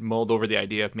had mulled over the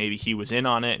idea of maybe he was in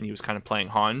on it and he was kind of playing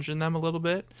Hanj in them a little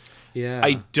bit. Yeah.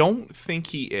 I don't think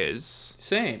he is.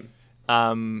 Same.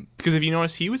 Because if you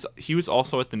notice, he was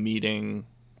also at the meeting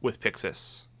with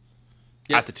Pixis.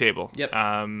 Yep. At the table. Yep.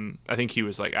 I think he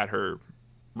was like at her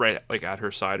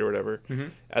side or whatever, mm-hmm.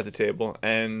 at the table,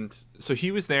 and so he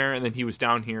was there, and then he was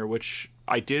down here, which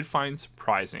I did find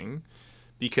surprising,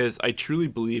 because I truly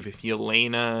believe if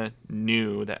Yelena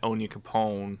knew that Anya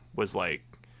Capone was like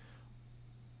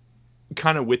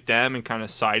kind of with them and kind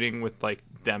of siding with like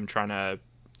them trying to,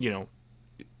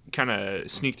 kind of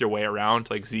sneak their way around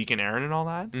like Zeke and Aaron and all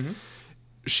that, mm-hmm.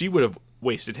 she would have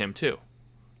wasted him too.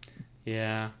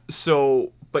 Yeah.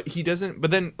 So, but he doesn't.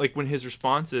 But then, like when his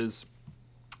response is,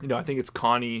 I think it's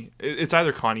Connie. It's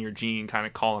either Connie or Jean kind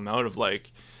of call him out of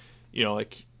like,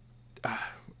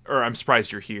 or I'm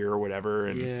surprised you're here or whatever.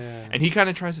 And he kind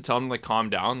of tries to tell him like calm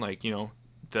down, like, just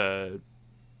kind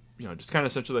of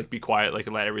essentially like be quiet, like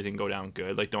let everything go down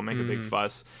good, like don't make a big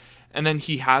fuss. And then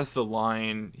he has the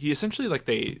line. He essentially like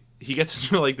he gets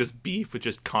into like this beef with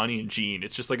just Connie and Jean.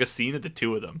 It's just like a scene of the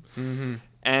two of them, mm-hmm.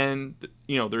 and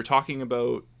they're talking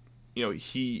about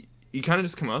he kind of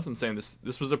just come out with them saying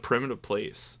this was a primitive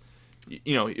place,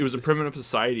 it was a primitive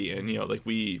society, and like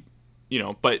we,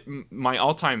 but my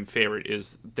all-time favorite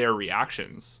is their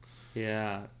reactions.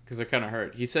 Yeah, because they're kind of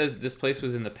hurt. He says this place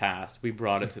was in the past, we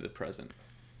brought it to the present.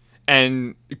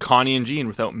 And Connie and Jean,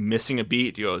 without missing a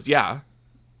beat, goes, yeah,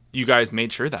 you guys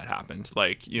made sure that happened,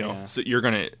 like so you're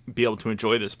gonna be able to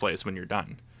enjoy this place when you're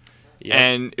done. Yep.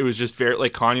 And it was just very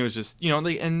like Connie was just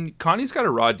and Connie's got a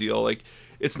raw deal. Like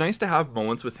it's nice to have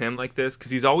moments with him like this,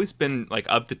 because he's always been like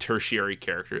of the tertiary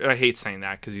character. And I hate saying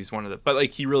that because he's one of the, but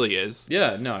like he really is.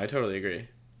 Yeah, no, I totally agree.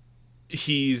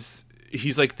 He's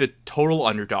like the total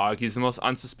underdog. He's the most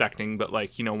unsuspecting, but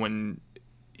like when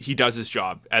he does his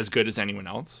job as good as anyone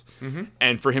else. Mm-hmm.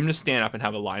 And for him to stand up and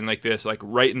have a line like this, like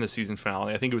right in the season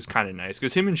finale, I think it was kind of nice,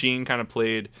 because him and Jean kind of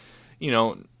played,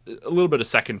 a little bit of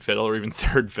second fiddle or even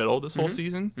third fiddle this whole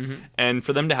season. Mm-hmm. And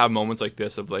for them to have moments like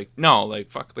this of like, no,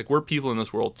 like fuck, like we're people in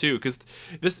this world too. Because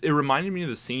it reminded me of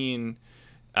the scene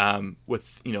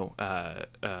with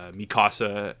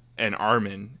Mikasa and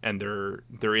Armin, and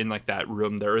they're in like that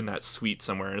room, they're in that suite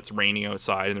somewhere, and it's raining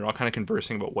outside, and they're all kind of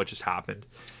conversing about what just happened.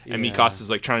 Yeah. And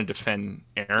Mikasa's like trying to defend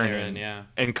Aaron,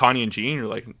 and Connie and Jean are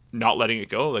like not letting it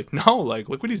go. Like, no, like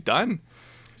look what he's done,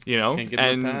 Can't give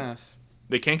him a pass.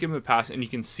 They can't give him a pass, and you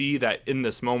can see that in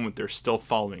this moment they're still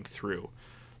following through.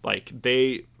 Like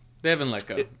they haven't let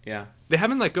go. They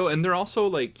haven't let go, and they're also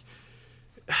like,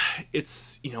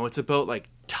 it's it's about like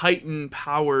Titan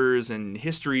powers and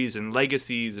histories and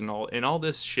legacies and all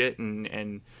this shit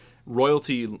and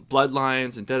royalty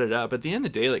bloodlines and da. But at the end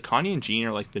of the day, like Connie and Jean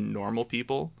are like the normal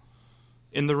people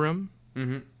in the room.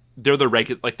 Mm-hmm. They're the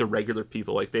regular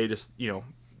people. Like they just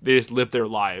live their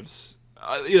lives.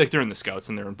 Like they're in the Scouts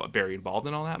and they're very involved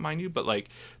in all that, mind you. But like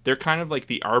they're kind of like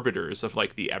the arbiters of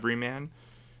like the everyman.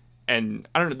 And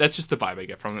I don't know, that's just the vibe I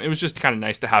get from them. It was just kind of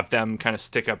nice to have them kind of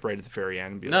stick up right at the very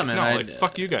end and be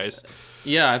fuck you guys.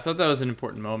 Yeah, I thought that was an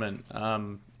important moment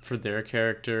for their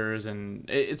characters. And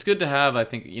it's good to have, I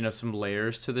think, some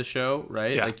layers to the show,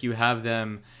 right? Yeah. Like you have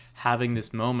them having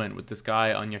this moment with this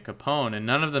guy, Anya Capone, and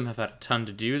none of them have had a ton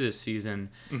to do this season,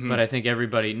 Mm-hmm. but I think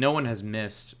no one has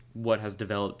missed what has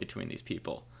developed between these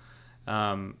people.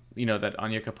 That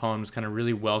Anya Capone was kind of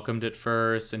really welcomed at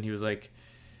first, and he was like,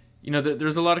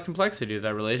 there's a lot of complexity to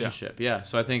that relationship. Yeah.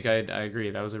 So I think I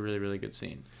agree. That was a really, really good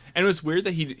scene. And it was weird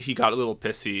that he got a little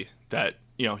pissy that,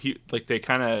 he, like, they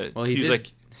kind of, Well,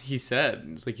 he said,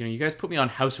 it's like, you guys put me on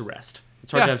house arrest.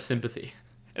 It's hard Yeah. to have sympathy.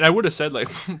 and I would have said, like,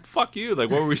 fuck you. Like,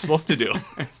 what were we supposed to do?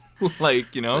 Like,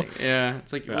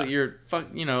 It's like, Yeah.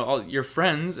 well, all your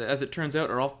friends, as it turns out,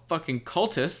 are all fucking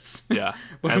cultists. Yeah.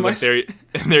 What and am like there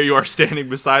you are standing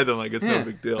beside them, like it's no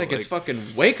big deal. Like it's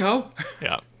fucking Waco.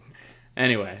 Yeah.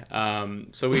 Anyway,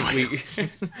 so we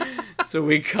so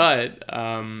we cut.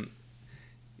 Like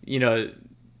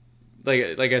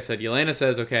I said, Yelena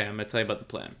says, "Okay, I'm gonna tell you about the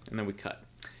plan," and then we cut,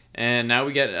 and now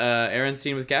we get Aaron's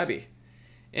scene with Gabby,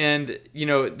 and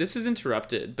this is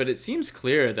interrupted, but it seems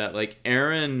clear that like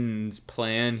Aaron's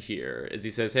plan here is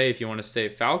he says, "Hey, if you want to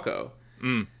save Falco,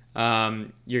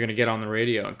 you're gonna get on the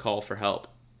radio and call for help,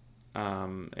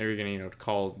 and you're gonna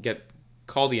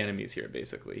call the enemies here.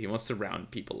 Basically, he wants to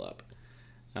round people up."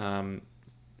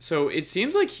 So it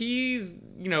seems like he's,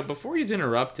 before he's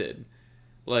interrupted,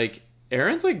 like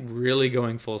Aaron's like really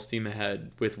going full steam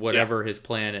ahead with whatever his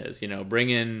plan is.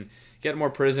 Get more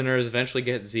prisoners, eventually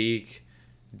get Zeke,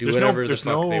 do whatever the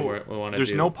fuck they want to do.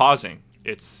 There's no pausing.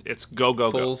 It's go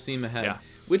full steam ahead. Yeah.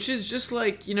 Which is just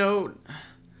like,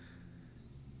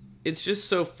 it's just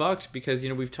so fucked because,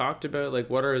 we've talked about like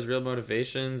what are his real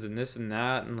motivations and this and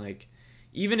that, and like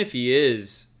even if he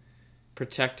is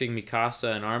protecting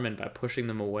Mikasa and Armin by pushing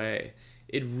them away,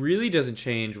 it really doesn't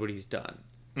change what he's done.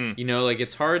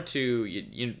 It's hard to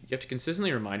you have to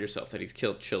consistently remind yourself that he's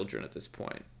killed children at this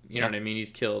point. You know what I mean?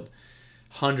 He's killed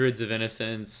hundreds of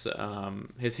innocents.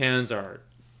 His hands are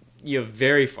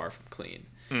very far from clean.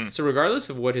 So regardless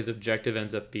of what his objective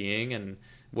ends up being and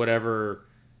whatever,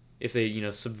 if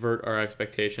they subvert our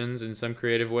expectations in some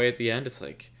creative way at the end, it's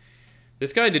like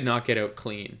this guy did not get out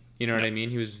clean. You know what I mean?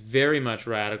 He was very much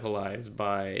radicalized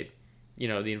by,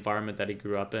 the environment that he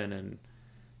grew up in. And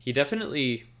he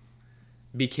definitely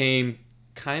became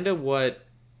kind of what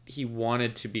he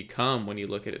wanted to become when you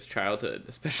look at his childhood,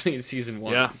 especially in season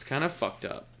 1. Yeah. It's kind of fucked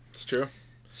up. It's true.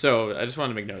 So I just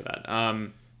wanted to make note of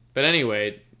that. But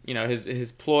anyway,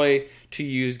 his ploy to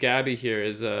use Gabby here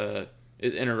is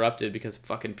interrupted because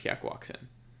fucking Pieck walks in.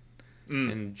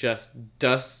 And just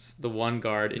dusts the one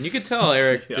guard, and you could tell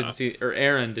Aaron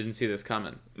didn't see this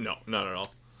coming. No, not at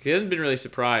all. He hasn't been really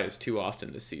surprised too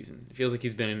often this season. It feels like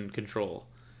he's been in control.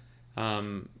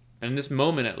 And in this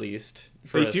moment, at least,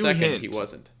 for a second, he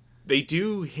wasn't. They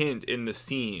do hint in the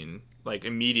scene, like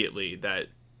immediately, that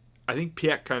I think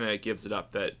Pieck kind of gives it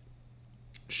up that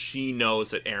she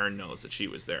knows that Aaron knows that she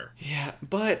was there. Yeah,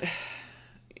 but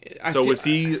was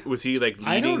he like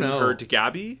leading her to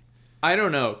Gabby? I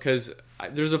don't know, because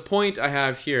there's a point I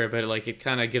have here, but like it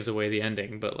kind of gives away the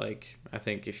ending. But like I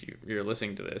think if you're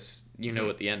listening to this, you know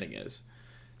what the ending is.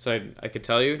 So I could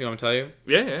tell you. Do you want me to tell you?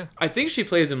 Yeah. I think she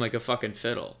plays him like a fucking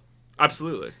fiddle.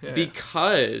 Absolutely. Yeah,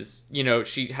 because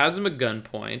she has him at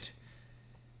gunpoint.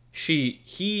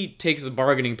 He takes the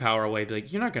bargaining power away. Be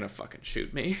like, you're not gonna fucking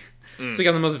shoot me. It's like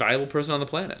I'm the most valuable person on the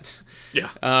planet. Yeah.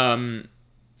 And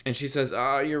she says,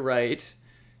 "Oh, you're right,"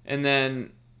 and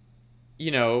then,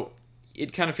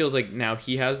 it kind of feels like now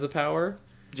he has the power.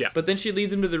 Yeah. But then she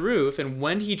leads him to the roof, and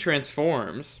when he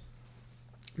transforms,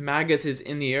 Magath is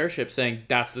in the airship saying,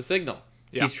 "That's the signal.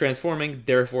 Yeah. He's transforming,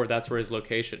 therefore that's where his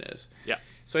location is." Yeah.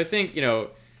 So I think,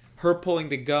 her pulling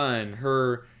the gun,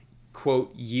 her,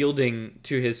 quote, yielding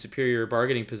to his superior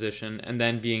bargaining position, and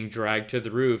then being dragged to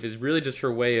the roof is really just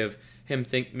her way of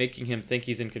making him think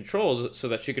he's in control so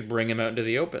that she could bring him out into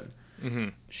the open. Mm-hmm.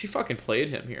 She fucking played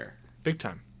him here. Big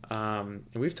time. And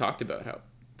we've talked about how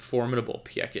formidable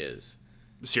Pieck is.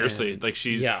 Seriously, like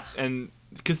she's and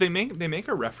because they make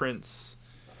a reference.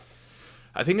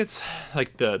 I think it's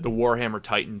like the Warhammer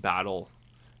Titan battle.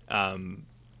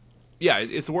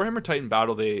 It's the Warhammer Titan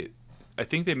battle. I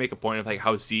think they make a point of like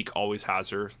how Zeke always has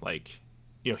her, like,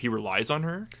 he relies on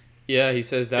her. Yeah, he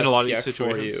says that's in a lot of Pieck these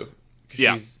for situations. you.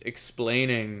 She's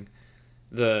explaining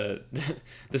the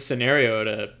scenario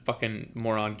to fucking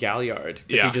moron Galliard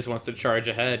because he just wants to charge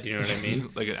ahead. You know what I mean?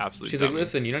 Like an absolute. She's dummy. like,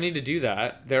 listen, you don't need to do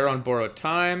that. They're on borrowed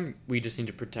time. We just need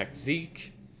to protect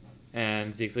Zeke.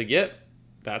 And Zeke's like, yep,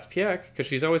 that's Pieck, because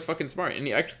she's always fucking smart. And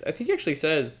I think he actually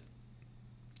says,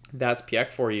 that's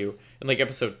Pieck for you in like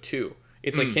episode 2.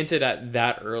 It's like hinted at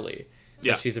that early.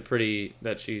 Yeah.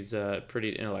 That she's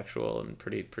pretty intellectual and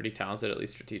pretty talented, at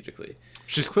least strategically.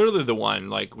 She's clearly the one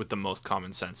like with the most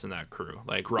common sense in that crew.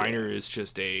 Like Reiner is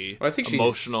just a I think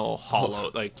emotional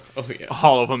hollow yeah.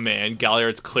 hollow of a man.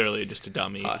 Galliard's clearly just a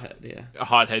dummy. Hothead, yeah. A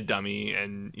hothead dummy,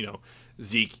 and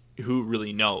Zeke, who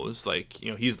really knows, like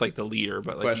he's like the leader,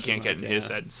 but like he can't get in his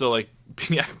head. So like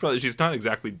yeah, probably she's not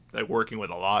exactly like working with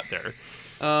a lot there.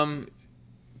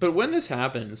 But when this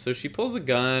happens, so she pulls a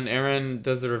gun, Eren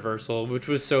does the reversal, which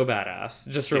was so badass,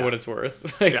 just for what it's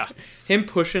worth. Like, him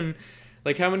pushing,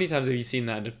 like, how many times have you seen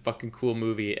that in a fucking cool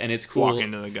movie? And it's cool. Walk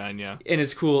into the gun, yeah. And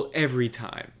it's cool every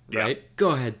time, right? Yeah. Go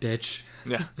ahead, bitch.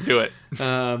 Yeah, do it.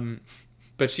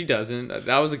 But she doesn't.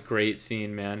 That was a great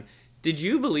scene, man. Did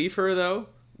you believe her, though,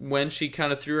 when she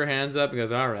kind of threw her hands up and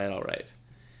goes, all right.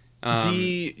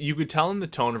 You could tell in the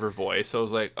tone of her voice, I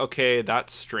was like, okay,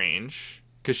 that's strange.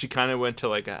 Because she kind of went to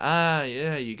like,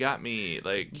 yeah, you got me,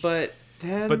 like. But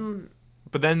then,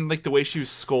 but then like the way she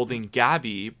was scolding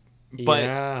Gabby,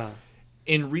 but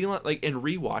in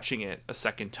rewatching it a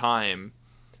second time,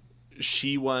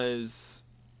 she was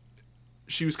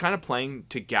kind of playing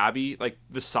to Gabby, like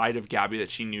the side of Gabby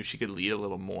that she knew she could lead a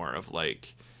little more of,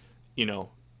 like,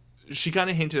 she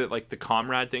kind of hinted at like the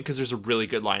comrade thing, because there's a really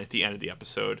good line at the end of the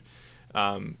episode,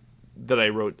 that I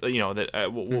wrote,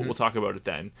 that we'll talk about it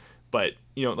then. But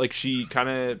like she kind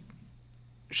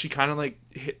of like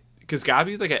hit, because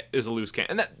Gabby like is a loose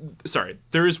cannon. And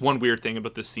there is one weird thing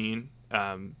about this scene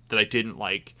that I didn't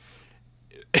like.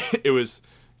 It was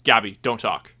Gabby, don't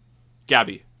talk.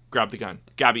 Gabby, grab the gun.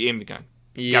 Gabby, aim the gun.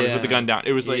 Yeah. Gabby, put the gun down.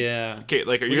 It was like, okay,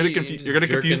 like you're gonna confuse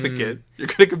the kid. You're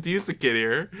gonna confuse the kid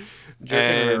here,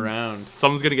 jerking her around.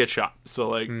 Someone's gonna get shot. So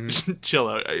like, chill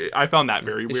out. I found that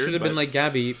very weird. It should have been like,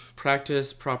 Gabby,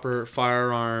 practice proper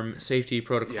firearm safety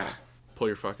protocol. Yeah. Pull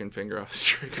your fucking finger off the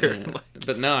trigger. Yeah.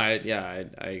 But no,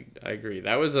 I agree.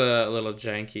 That was a little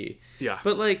janky. Yeah.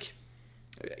 But like,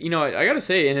 I gotta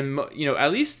say,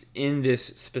 at least in this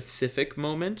specific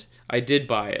moment, I did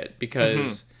buy it,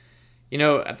 because,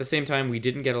 at the same time, we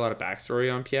didn't get a lot of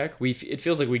backstory on Pieck. It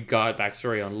feels like we got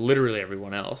backstory on literally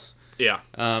everyone else. Yeah.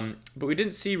 But we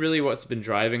didn't see really what's been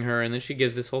driving her, and then she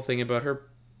gives this whole thing about her,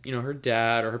 her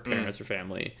dad or her parents or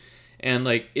family, and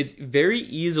like it's very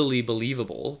easily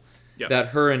believable. Yep. That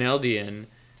her and Eldian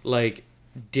like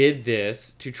did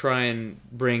this to try and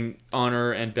bring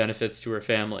honor and benefits to her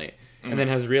family, and then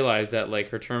has realized that like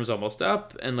her term's almost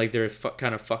up, and like they're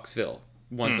kind of fucksville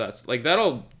once that's like, that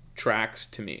all tracks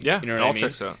to me. Yeah, you know what it all I mean?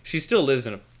 checks out. She still lives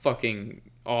in a fucking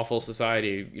awful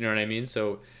society. You know what I mean?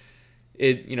 So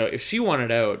it, if she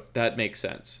wanted out, that makes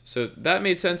sense. So that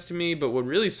made sense to me. But what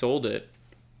really sold it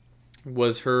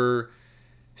was her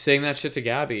saying that shit to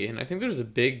Gabby, and I think there's a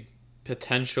big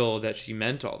potential that she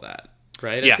meant all that,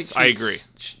 right? Yes, I agree.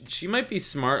 She might be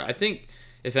smart. I think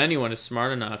if anyone is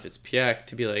smart enough, it's Pieck,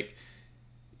 to be like,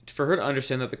 for her to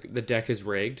understand that the deck is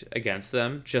rigged against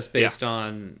them just based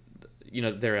on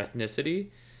their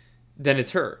ethnicity, then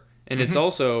it's her. And it's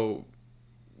also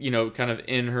kind of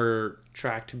in her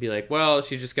track to be like, well,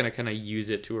 she's just gonna kind of use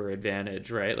it to her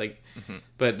advantage, right? Like,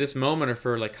 but this moment of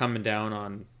her like coming down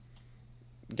on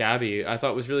Gabby, I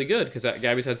thought was really good, because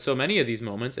Gabby's had so many of these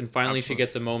moments, and finally Absolutely. She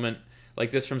gets a moment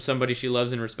like this from somebody she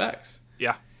loves and respects.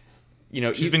 Yeah.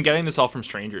 She's been getting this all from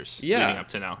strangers leading up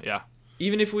to now. Yeah.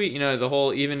 Even if we,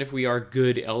 even if we are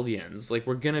good Eldians, like,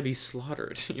 we're going to be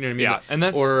slaughtered. You know what I mean? Yeah. And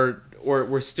that's, or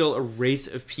we're still a race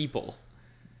of people.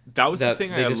 That was the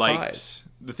thing I liked.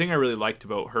 The thing I really liked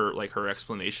about her, like her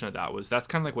explanation of that, was that's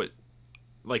kind of like what,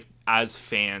 like, as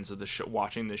fans of the show,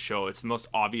 watching the show, it's the most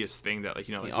obvious thing that, like,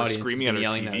 like we're screaming at our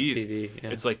TVs. Yeah.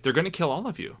 It's like, they're going to kill all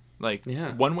of you, like,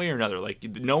 one way or another. Like,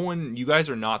 you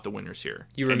guys are not the winners here.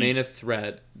 You remain a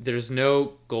threat. There's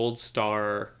no gold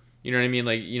star. You know what I mean?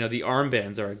 Like, the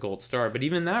armbands are a gold star, but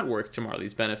even that works to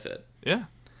Marley's benefit. Yeah.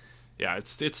 Yeah,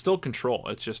 it's still control.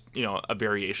 It's just, a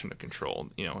variation of control.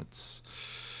 It's...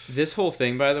 This whole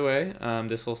thing, by the way,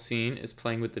 this whole scene is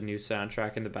playing with the new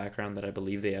soundtrack in the background that I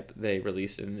believe they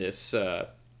released in this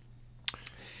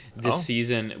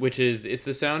season, which is it's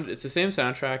the same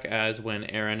soundtrack as when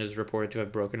Eren is reported to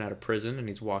have broken out of prison and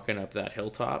he's walking up that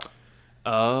hilltop.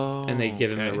 Oh, and they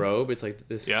give him a robe. It's like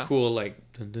this cool, like,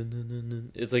 dun, dun, dun, dun,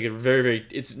 dun. It's like a very, very,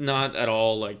 it's not at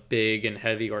all like big and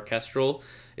heavy orchestral.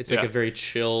 It's like a very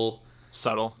chill,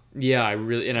 subtle. Yeah, I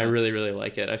really, really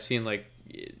like it. I've seen like,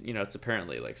 it's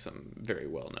apparently like some very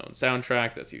well-known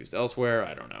soundtrack that's used elsewhere.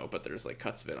 I don't know, but there's like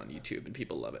cuts of it on YouTube and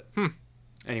people love it.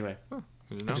 Anyway,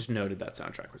 I just noted that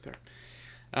soundtrack was there.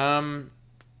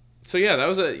 So yeah, that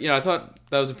was I thought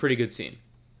that was a pretty good scene.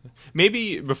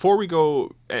 Maybe before we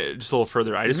go just a little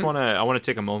further, I just want to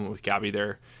take a moment with Gabby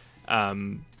there.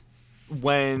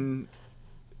 When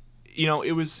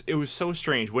it was so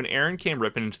strange when Aaron came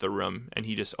ripping into the room and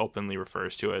he just openly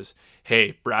refers to as,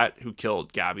 "Hey, Brat who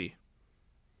killed Gabby."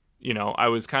 I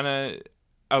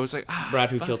was like,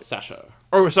 Brad who fuck. killed Sasha.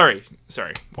 Oh, sorry.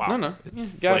 Wow. No. Yeah,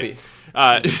 It's Gabby.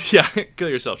 late. Yeah, kill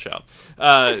yourself, child.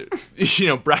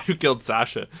 Brad who killed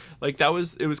Sasha. Like it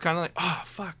was kind of like, oh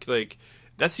fuck, like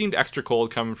that seemed extra cold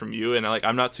coming from you, and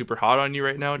I'm not super hot on you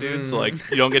right now, dude. So like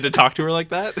you don't get to talk to her like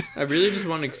that. I really just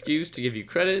want an excuse to give you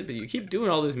credit, but you keep doing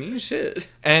all this mean shit.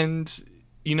 And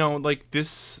like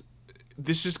this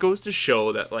just goes to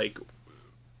show that like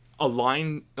a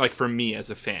line, like for me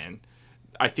as a fan,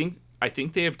 I think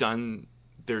they have done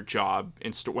their job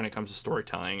when it comes to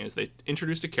storytelling. Is they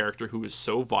introduced a character who is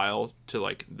so vile to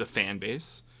like the fan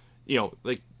base,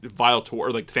 like vile toward,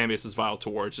 or like the fan base is vile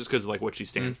towards, just because like what she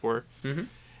stands for. Mm-hmm.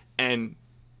 And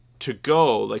to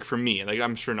go, like for me, like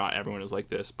I'm sure not everyone is like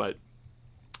this, but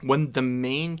when the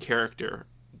main character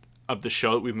of the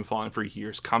show that we've been following for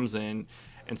years comes in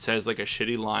and says like a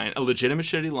legitimate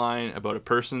shitty line about a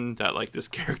person that like this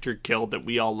character killed that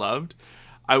we all loved,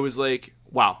 I was like,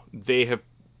 wow, they have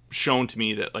shown to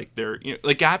me that like they're,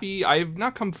 like Gabby, I've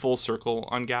not come full circle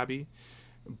on Gabby,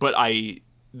 but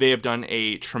they have done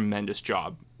a tremendous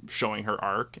job showing her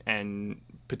arc and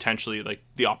potentially like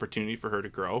the opportunity for her to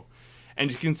grow.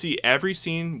 And you can see every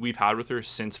scene we've had with her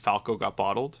since Falco got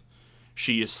bottled,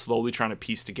 she is slowly trying to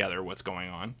piece together what's going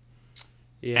on.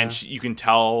 Yeah. And you can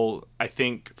tell, I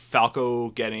think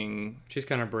Falco she's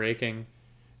kind of breaking.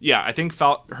 Yeah, I think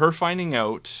her finding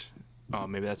out. Oh,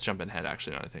 maybe that's jumping ahead.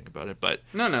 Actually, now that I think about it, but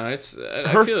no, it's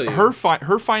I feel you. Her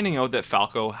finding out that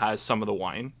Falco has some of the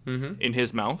wine in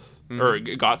his mouth, or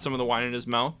got some of the wine in his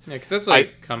mouth. Yeah, because that's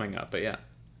like coming up, but yeah.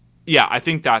 Yeah, I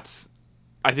think that's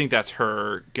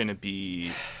her gonna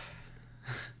be.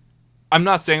 I'm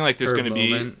not saying like there's gonna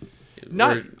be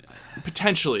not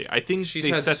potentially. I think she's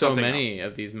had so many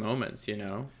of these moments,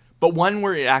 But one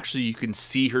where it actually you can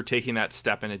see her taking that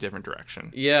step in a different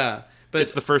direction. Yeah, but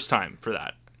it's the first time for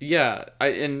that. Yeah,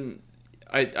 I think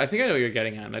I know what you're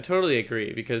getting at, and I totally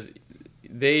agree, because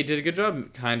they did a good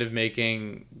job kind of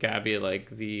making Gabby like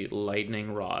the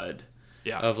lightning rod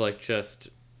of like just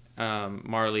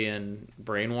Marleyan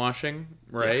brainwashing,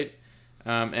 right?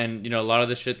 Yeah. And a lot of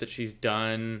the shit that she's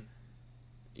done,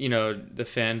 the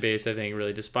fan base I think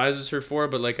really despises her for,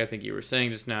 but like I think you were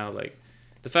saying just now, like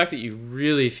the fact that you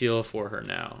really feel for her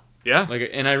now. Yeah. Like,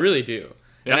 and I really do.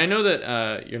 Yeah. And I know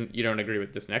that you don't agree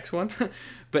with this next one,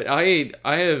 but I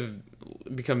have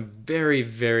become very,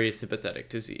 very sympathetic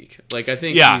to Zeke. Like I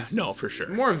think he's for sure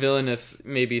more villainous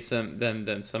maybe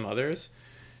than some others,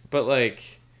 but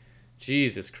like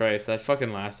Jesus Christ, that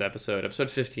fucking last episode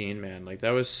 15, man, like that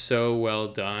was so well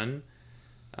done.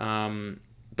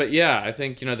 But yeah, I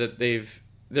think that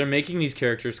they're making these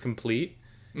characters complete,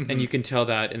 and you can tell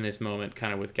that in this moment,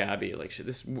 kind of with Gabby, like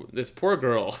this poor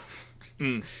girl.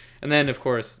 And then, of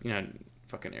course,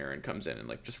 fucking Aaron comes in and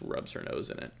like just rubs her nose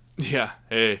in it. Yeah.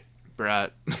 Hey,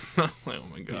 Brat. Oh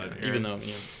my God. Yeah, even though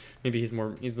maybe he's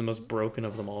the most broken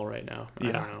of them all right now. I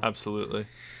don't know. Absolutely.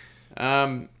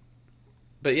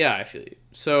 But yeah, I feel you.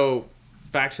 So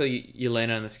back to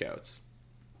Yelena and the Scouts.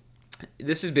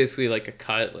 This is basically like a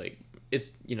cut. Like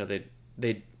it's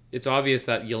it's obvious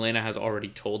that Yelena has already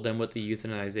told them what the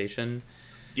euthanization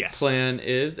plan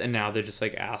is, and now they're just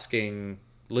like asking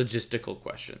logistical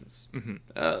questions. And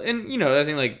I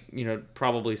think like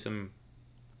probably some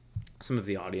of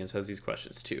the audience has these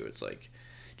questions too. It's like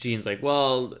Jean's like,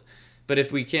 well, but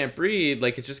if we can't breed,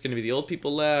 like it's just going to be the old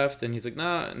people left. And he's like,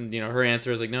 nah. And her answer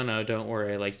is like, no, don't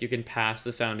worry, like you can pass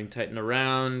the founding titan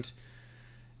around,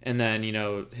 and then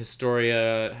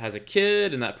Historia has a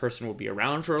kid and that person will be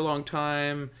around for a long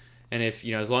time, and if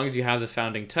as long as you have the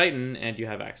founding titan and you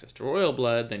have access to royal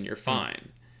blood, then you're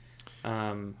fine.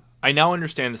 I now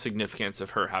understand the significance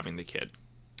of her having the kid.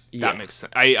 That makes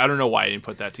sense. I don't know why I didn't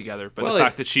put that together, but the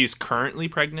fact that she's currently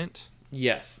pregnant.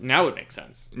 Yes, now it makes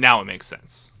sense.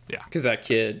 Yeah. Because that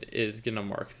kid is going to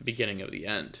mark the beginning of the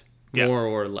end, more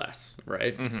or less,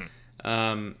 right?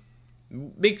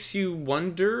 Makes you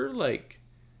wonder, like,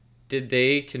 did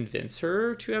they convince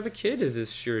her to have a kid? Is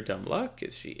this sheer dumb luck?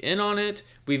 Is she in on it?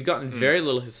 We've gotten very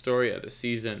little Historia this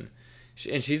season,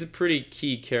 and she's a pretty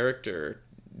key character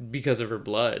because of her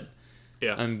blood.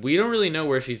 Yeah. We don't really know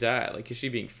where she's at. Like, is she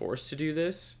being forced to do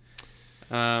this?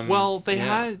 Well, they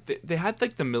had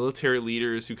like the military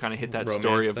leaders who kind of hit that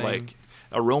story of like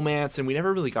a romance, and we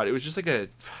never really got it. It was just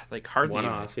like hardly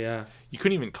one-off. Yeah. You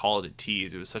couldn't even call it a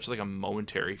tease. It was such like a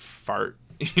momentary fart.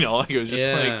 Like it was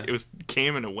just like it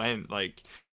came and it went. Like.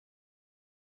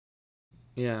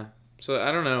 Yeah. So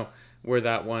I don't know where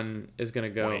that one is gonna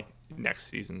go. Next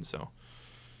season. So.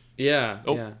 Yeah.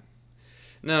 Oh. Yeah.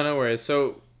 No worries.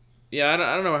 So, yeah, I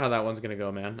don't know how that one's gonna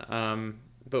go, man.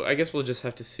 But I guess we'll just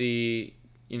have to see.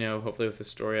 Hopefully with the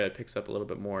story, it picks up a little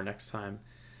bit more next time.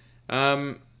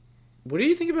 Um, what do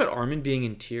you think about Armin being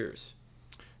in tears?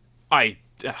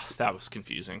 That was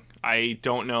confusing. I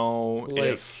don't know Like,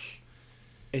 if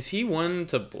is he one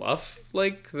to bluff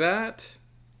like that?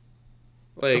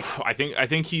 Like, I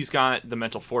think he's got the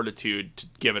mental fortitude to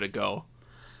give it a go.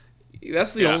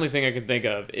 that's the Yeah. only thing I can think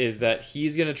of is that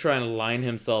he's gonna try and align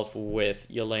himself with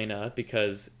Yelena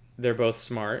because they're both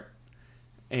smart,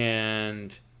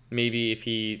 and maybe if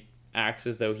he acts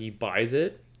as though he buys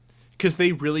it. Because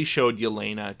they really showed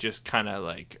Yelena just kind of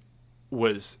like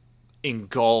was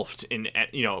engulfed in,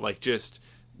 like just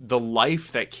the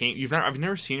life that came. I've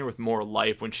never seen her with more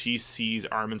life when she sees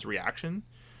Armin's reaction,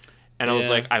 and I was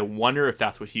Yeah. like, I wonder if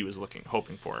that's what he was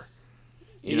hoping for.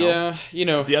 Yeah,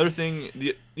 The other thing,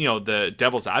 the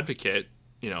devil's advocate,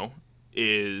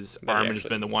 is That he Armin has actually-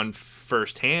 been the one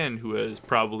firsthand who is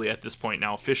probably at this point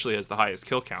now officially has the highest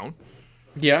kill count.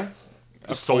 yeah,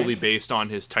 Solely point. based on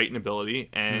his Titan ability,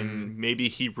 and maybe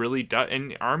he really does.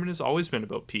 And Armin has always been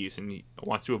about peace, and he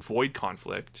wants to avoid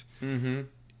conflict. Mm-hmm.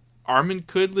 Armin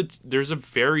could. There's a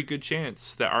very good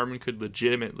chance that Armin could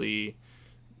legitimately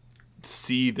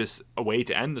see this a way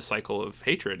to end the cycle of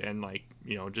hatred and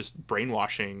just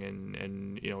brainwashing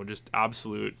and just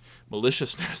absolute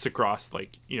maliciousness across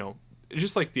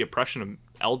just like the oppression of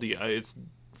Eldia. It's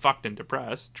fucked and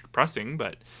depressing,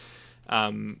 but.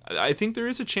 I think there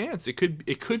is a chance it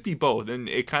could be both, and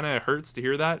it kind of hurts to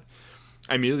hear that.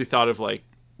 I immediately thought of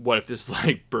what if this is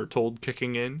like Bertold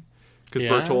kicking in, because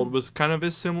Bertold was kind of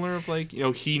as similar of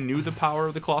he knew the power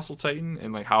of the Colossal Titan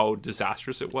and how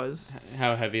disastrous it was,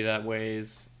 How heavy that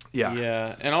weighs.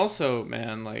 Yeah, and also,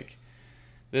 man,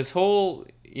 this whole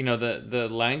the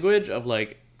language of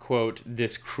quote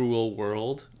this cruel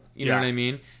world. You know Yeah. what I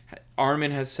mean?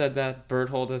 Armin has said that.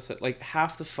 Berthold has said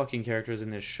half the fucking characters in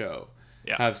this show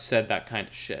have said that kind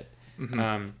of shit.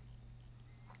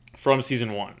 From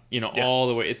season 1, all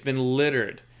the way. It's been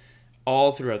littered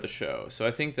all throughout the show. So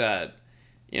I think that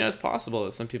it's possible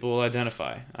that some people will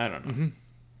identify. I don't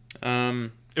know.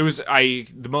 It was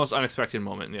the most unexpected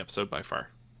moment in the episode by far.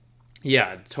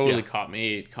 Yeah, it totally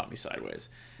Yeah. caught me sideways.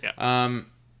 Yeah.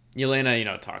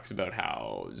 Yelena, talks about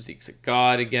how Zeke's a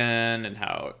god again, and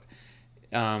how,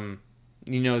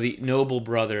 the noble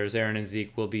brothers, Eren and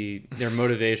Zeke, their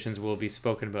motivations will be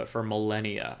spoken about for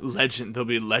millennia. There'll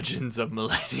be legends of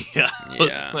millennia. I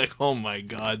was Yeah. like, oh my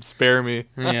god, spare me.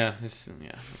 Yeah,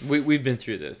 we've been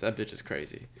through this. That bitch is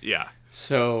crazy. Yeah.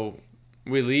 So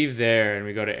we leave there and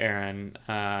we go to Eren,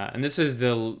 and this is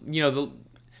the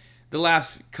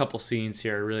last couple scenes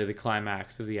here are really the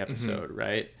climax of the episode,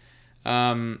 right?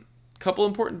 Couple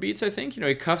important beats, I think.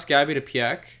 He cuffs Gabby to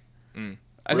Pieck.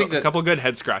 I think a couple good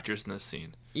head scratchers in this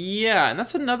scene. Yeah, and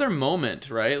that's another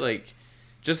moment, right?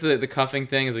 Just the cuffing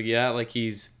thing is he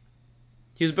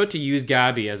was about to use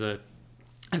Gabby as a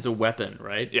weapon,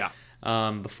 right? Yeah.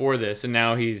 Before this, and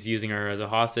now he's using her as a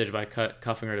hostage by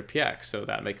cuffing her to Pieck, so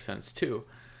that makes sense too.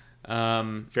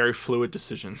 Very fluid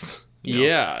decisions.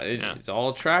 It's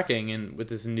all tracking and with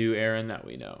this new Eren that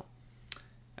we know.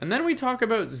 And then we talk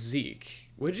about Zeke.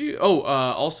 Would you? Oh,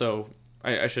 also,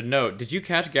 I should note. Did you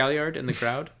catch Galliard in the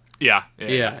crowd? Yeah,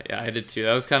 I did too.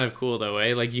 That was kind of cool though,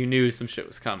 eh? You knew some shit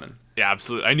was coming. Yeah,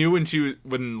 absolutely. I knew when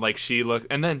she looked,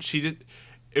 and then she did.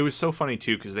 It was so funny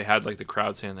too because they had the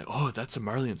crowd saying "Oh, that's a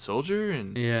Marleyan soldier,"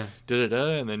 and Yeah.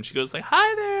 and then she goes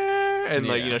 "Hi there," and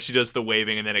Yeah. she does the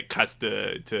waving, and then it cuts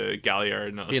to Galliard,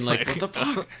 and I was Being like, "What the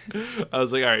fuck?" I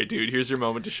was like, "All right, dude, here's your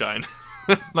moment to shine.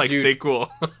 Dude. Stay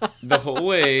cool." The whole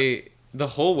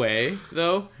way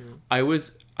though, I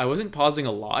wasn't pausing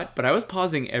a lot, but I was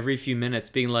pausing every few minutes,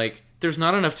 being like, "There's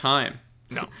not enough time."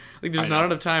 No, There's I not know.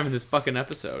 enough time in this fucking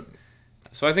episode.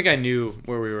 So I think I knew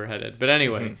where we were headed. But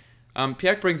anyway,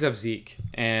 Pieck brings up Zeke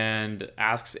and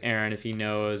asks Eren if he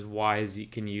knows why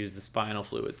Zeke can use the spinal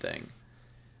fluid thing.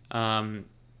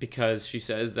 Because she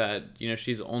says that,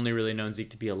 she's only really known Zeke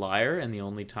to be a liar, and the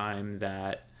only time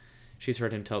that she's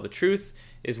heard him tell the truth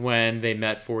is when they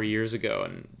met 4 years ago,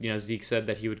 and, Zeke said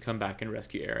that he would come back and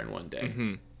rescue Eren one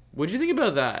day. What'd you think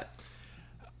about that?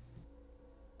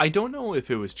 I don't know if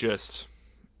it was just,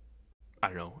 I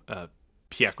don't know,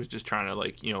 Pieck was just trying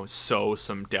to sow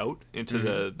some doubt into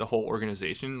the whole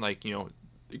organization.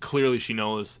 Clearly she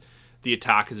knows the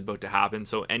attack is about to happen,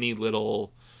 so any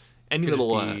little mind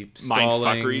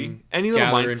fuckery,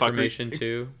 information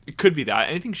too. It could be that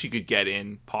anything she could get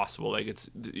in possible. It's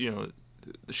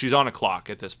she's on a clock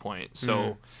at this point,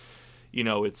 so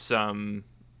it's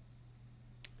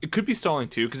it could be stalling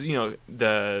too because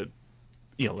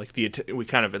like we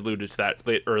kind of alluded to that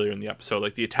earlier in the episode.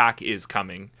 Like the attack is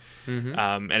coming,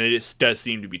 and it does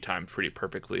seem to be timed pretty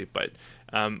perfectly. But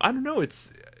I don't know.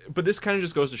 But this kind of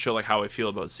just goes to show like how I feel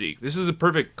about Zeke. This is a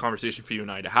perfect conversation for you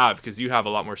and I to have because you have a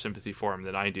lot more sympathy for him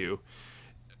than I do.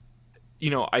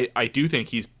 I do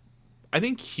think I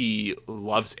think he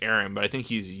loves Eren, but I think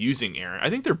he's using Eren. I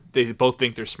think they both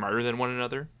think they're smarter than one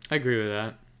another. I agree with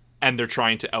that. And they're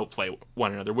trying to outplay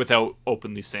one another without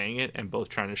openly saying it, and both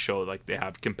trying to show like they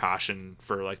have compassion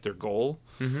for like their goal.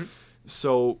 Mm-hmm.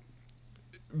 So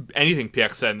anything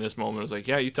PX said in this moment was like,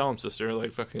 yeah, you tell him, sister,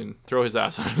 like fucking throw his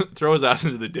ass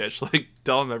into the ditch, like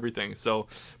tell him everything. So,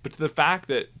 but to the fact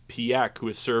that PX, who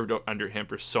has served under him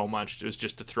for so much, was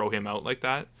just to throw him out like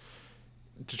that,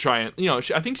 to try and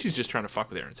I think she's just trying to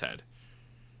fuck with Eren's head,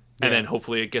 and then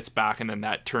hopefully it gets back, and then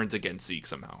that turns against Zeke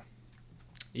somehow.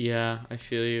 Yeah, I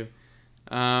feel you.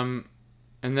 And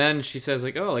then she says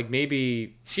like, oh, like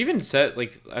maybe she even said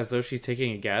like as though she's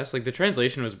taking a guess. Like the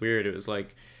translation was weird. It was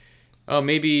like, oh,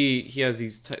 maybe he has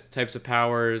these types of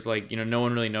powers. Like no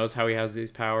one really knows how he has these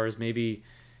powers. Maybe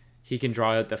he can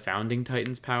draw out the founding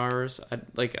Titans' powers. I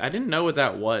didn't know what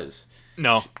that was.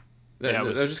 No. That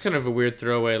was just kind of a weird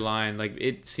throwaway line. Like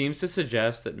it seems to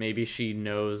suggest that maybe she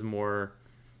knows more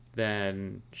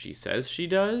than she says she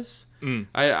does.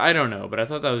 I don't know, but I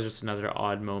thought that was just another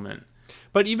odd moment.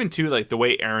 But even too, like the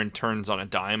way Eren turns on a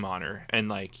dime on her and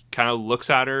like kind of looks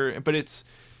at her, but it's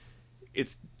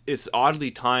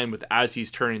oddly timed with as he's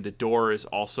turning, the door is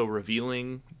also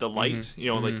revealing the light.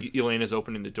 Like Yelena's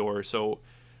opening the door, so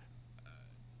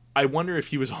I wonder if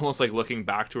he was almost like looking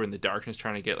back to her in the darkness,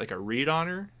 trying to get like a read on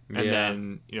her, and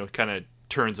then kind of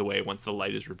turns away once the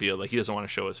light is revealed. Like he doesn't want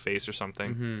to show his face or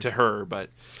something to her. But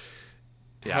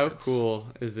yeah, how cool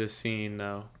is this scene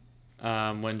though?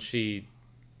 When she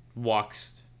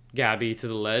walks Gabby to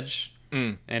the ledge,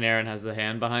 and Eren has the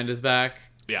hand behind his back.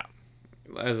 Yeah,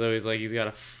 as though he's got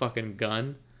a fucking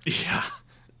gun. Yeah,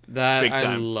 that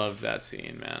I love that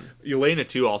scene, man. Yelena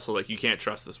too. Also, like you can't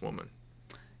trust this woman.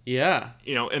 Yeah.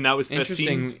 And that was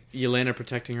interesting. That Yelena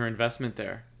protecting her investment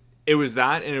there. It was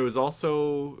that, and it was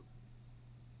also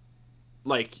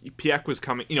like Piek was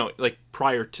coming, like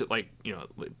prior to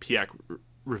Piek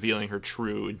revealing her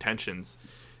true intentions.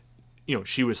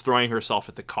 She was throwing herself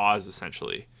at the cause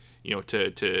essentially.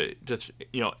 To just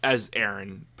as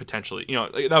Eren potentially.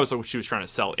 That was what she was trying to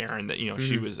sell Eren, that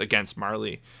she was against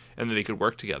Marley and that they could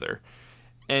work together.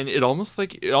 And it almost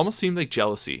seemed like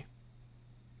jealousy.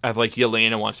 Of like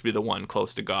Yelena wants to be the one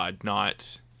close to God,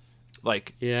 not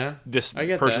like this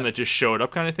person that just showed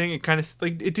up kind of thing. It kind of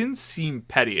like it didn't seem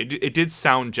petty. It did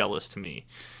sound jealous to me.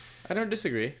 I don't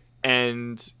disagree.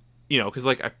 And because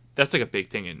like that's like a big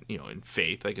thing in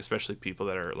faith, like especially people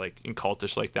that are like in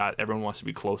cultish like that. Everyone wants to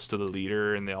be close to the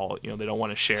leader, and they all they don't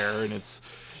want to share. And it's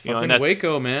fucking and that's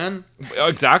Waco, man.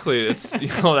 Exactly. It's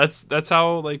that's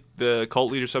how like the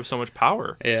cult leaders have so much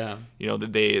power. Yeah.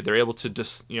 That they're able to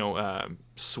just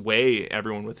sway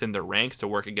everyone within their ranks to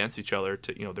work against each other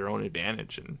to their own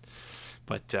advantage. And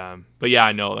but yeah,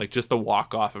 I know, like just the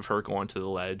walk off of her going to the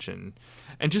ledge and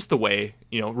just the way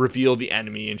reveal the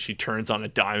enemy, and she turns on a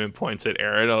dime and points at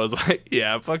Eren. I was like,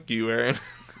 yeah, fuck you, Eren.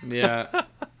 Yeah.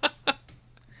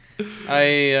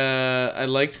 I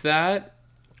liked that.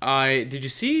 Did you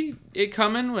see it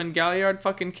coming when Galliard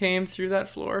fucking came through that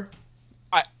floor?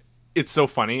 It's so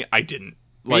funny. I didn't.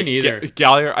 Me neither.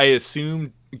 Galliard. I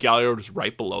assumed Galliard was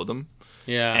right below them.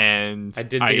 Yeah, and I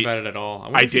didn't think about it at all. I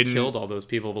wonder if he killed all those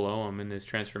people below him in his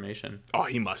transformation. Oh,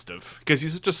 he must have, because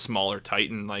he's such a smaller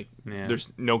Titan. Like, there's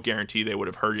no guarantee they would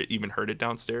have heard it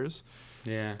downstairs.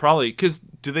 Yeah, probably because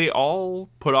do they all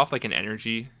put off like an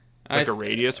energy, like a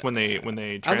radius when they transform?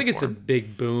 I don't think it's a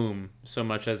big boom so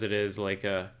much as it is like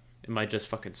it might just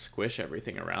fucking squish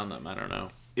everything around them. I don't know.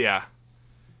 Yeah,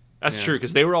 that's true,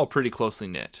 because they were all pretty closely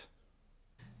knit.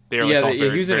 They were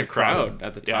he was in a crowd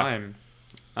at the time.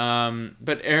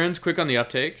 But Eren's quick on the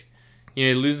uptake.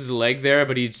 He loses a leg there,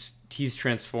 but he's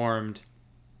transformed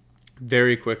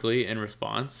very quickly in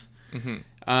response.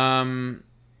 Mm-hmm.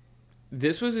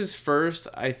 This was his first,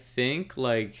 I think,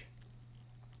 like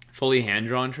fully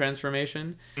hand-drawn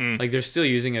transformation. Like they're still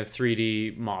using a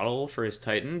 3D model for his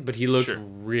Titan, but he looked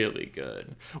really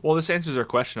good. Well, this answers our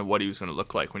question of what he was going to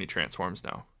look like when he transforms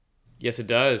now. Yes, it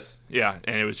does. Yeah,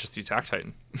 and it was just the Attack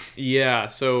Titan. Yeah,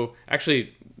 so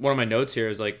actually one of my notes here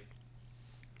is like,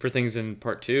 for things in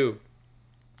part 2,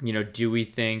 do we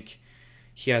think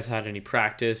he has had any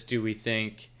practice? Do we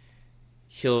think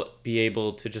he'll be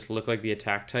able to just look like the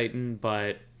Attack Titan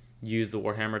but use the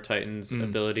Warhammer Titan's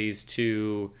abilities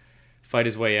to fight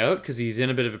his way out? Because he's in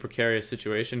a bit of a precarious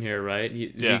situation here, right?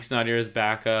 Zeke's not here as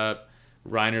backup.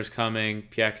 Reiner's coming,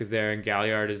 Pieck is there, and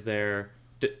Galliard is there.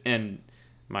 And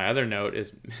my other note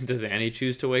is, does Annie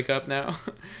choose to wake up now?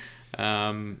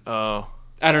 Oh.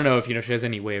 I don't know if she has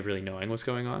any way of really knowing what's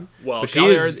going on. Well, but she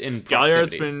is in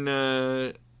Galliard's proximity.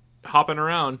 been hopping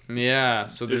around. Yeah,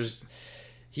 so there's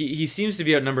he seems to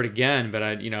be outnumbered again, but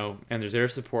and there's air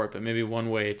support, but maybe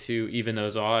one way to even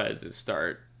those odds is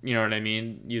start, you know what I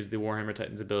mean? Use the Warhammer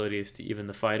Titans abilities to even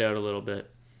the fight out a little bit.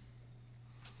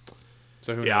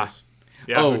 So who knows?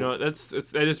 Yeah, who knows?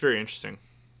 That is very interesting.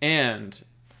 And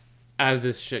as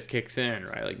this shit kicks in,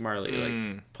 right? Like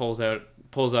Marley pulls up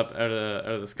out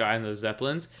of the sky in those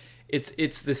Zeppelins.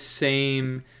 It's the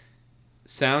same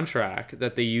soundtrack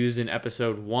that they used in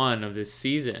episode 1 of this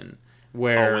season,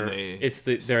 where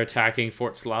they're attacking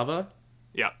Fort Slava.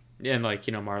 Yeah. And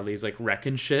Marley's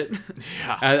wrecking shit.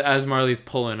 Yeah. As Marley's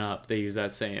pulling up, they use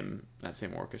that same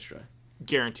orchestra.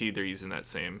 Guaranteed they're using that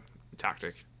same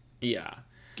tactic. Yeah.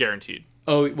 Guaranteed.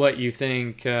 Oh, what you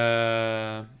think? They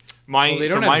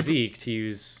don't have Zeke to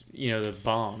use, the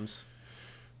bombs.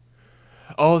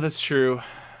 Oh, that's true.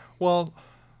 Well,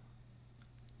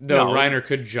 though Reiner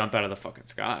could jump out of the fucking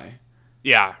sky.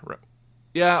 Yeah.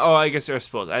 Yeah. Oh, I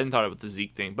suppose I hadn't thought about the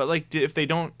Zeke thing, but if they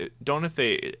if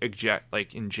they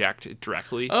inject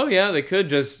directly. Oh yeah, they could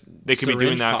just. They could be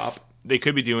doing that. Pop. They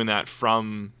could be doing that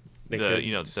from the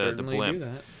blimp. Do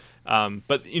that.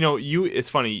 But it's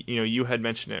funny. You had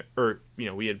mentioned it, or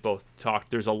we had both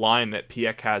talked. There's a line that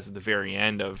Pieck has at the very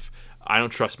end of, "I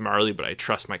don't trust Marley, but I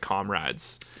trust my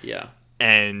comrades." Yeah.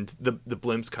 And the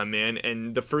blimps come in,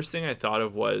 and the first thing I thought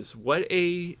of was what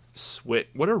a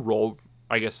role,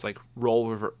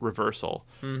 reversal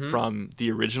from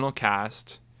the original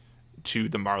cast to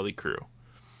the Marley crew.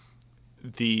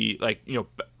 The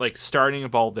starting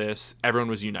of all this, everyone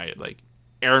was united.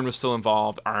 Aaron was still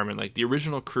involved, Armin, the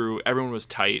original crew, everyone was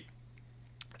tight.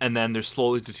 And then they're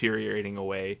slowly deteriorating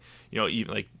away.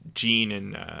 Even Gene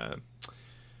and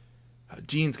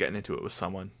Gene's getting into it with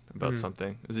someone about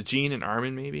something. Is it Gene and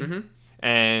Armin maybe? Mm-hmm.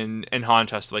 And Han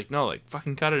has to no,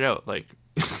 fucking cut it out.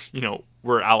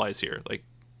 We're allies here.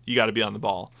 You got to be on the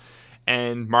ball.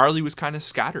 And Marley was kind of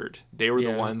scattered. They were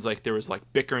the ones, there was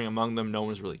bickering among them. No one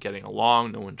was really getting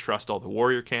along. No one trusts all the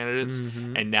warrior candidates.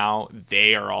 Mm-hmm. And now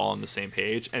they are all on the same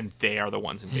page, and they are the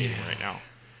ones invading right now.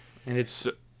 And it's...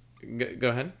 Go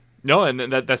ahead. No, and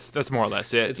that's more or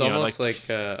less it. It's almost I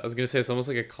was going to say, it's almost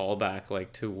like a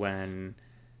callback to when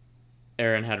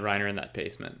Aaron had Reiner in that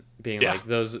basement, being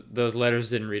those letters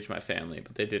didn't reach my family,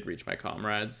 but they did reach my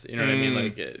comrades. You know what I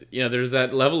mean? There's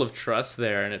that level of trust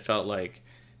there, and it felt like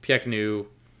Pieck knew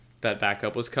that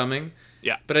backup was coming.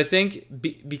 Yeah. But I think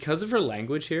because of her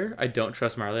language here, I don't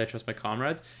trust Marley, I trust my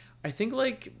comrades. I think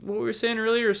what we were saying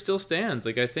earlier still stands.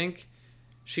 I think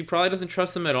she probably doesn't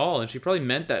trust them at all, and she probably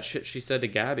meant that shit she said to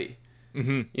Gabby.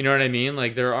 Mm-hmm. You know what I mean?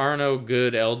 There are no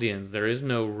good Eldians. There is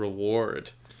no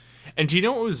reward. And do you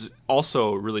know what was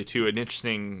also really, too, an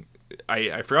interesting...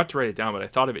 I forgot to write it down, but I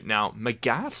thought of it now.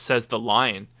 Magath says the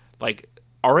line,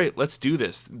 all right, let's do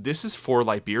this. This is for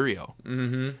Liberio.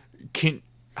 Mm-hmm.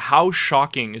 How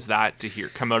shocking is that to hear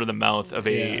come out of the mouth of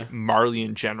a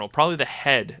Marleyan general, probably the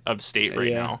head of state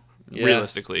right now,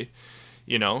 realistically.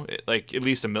 At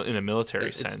least in a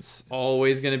military sense. It's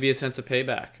always going to be a sense of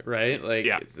payback, right?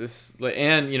 It's this,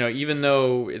 and even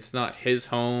though it's not his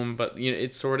home, but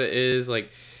it sort of is.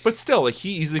 But still,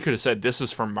 he easily could have said this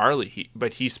is for Marley,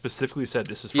 but he specifically said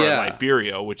this is for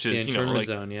Liberio, which is the internment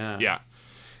zone. Yeah.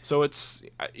 So it's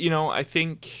I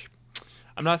think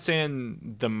I'm not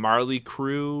saying the Marley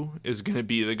crew is going to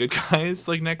be the good guys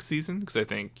next season, because I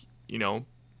think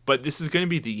but this is going to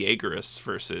be the Jaegerists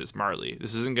versus Marley.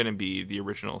 This isn't going to be the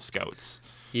original Scouts.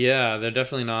 Yeah, they're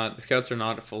definitely not. The Scouts are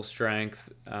not at full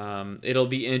strength. It'll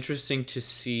be interesting to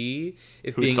see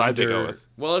if whose side they go with.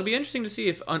 Well, it'll be interesting to see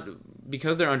if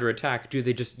because they're under attack, do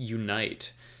they just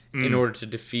unite in order to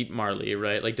defeat Marley?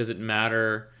 Right? Does it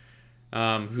matter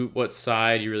what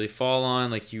side you really fall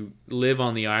on? You live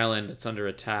on the island that's under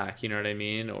attack. You know what I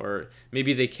mean? Or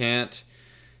maybe they can't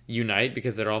unite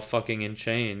because they're all fucking in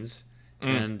chains.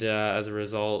 And as a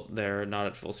result, they're not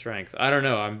at full strength. I don't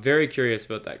know. I'm very curious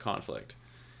about that conflict.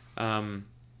 I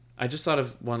just thought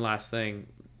of one last thing,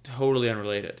 totally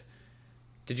unrelated.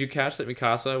 Did you catch that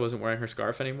Mikasa wasn't wearing her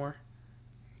scarf anymore?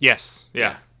 Yes.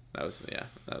 Yeah. That was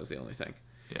the only thing.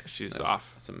 Yeah, she's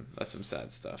off. That's some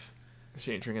sad stuff.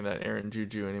 She ain't drinking that Aaron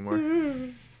Juju anymore.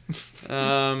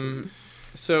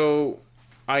 So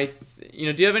do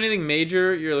you have anything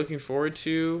major you're looking forward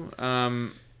to?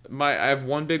 I have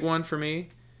one big one for me,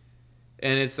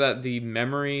 and it's that the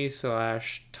memory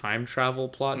 / time travel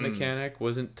plot mechanic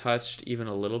wasn't touched even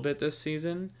a little bit this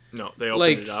season. No, they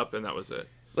opened it up, and that was it.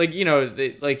 like, you know,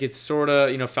 like it's sort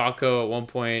of, you know, Falco at one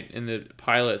point in the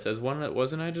pilot says,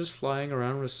 wasn't I just flying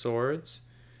around with swords?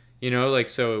 You know, like,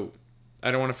 so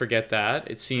I don't want to forget that.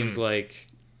 It seems like,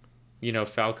 you know,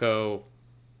 Falco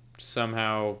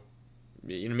somehow,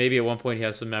 you know, maybe at one point he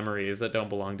has some memories that don't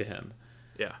belong to him.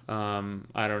 Yeah.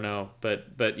 I don't know,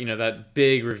 but you know, that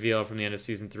big reveal from the end of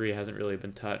season 3 hasn't really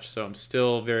been touched. So I'm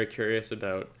still very curious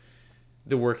about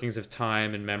the workings of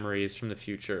time and memories from the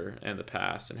future and the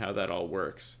past and how that all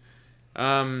works.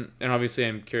 And obviously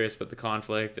I'm curious about the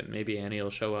conflict, and maybe Annie will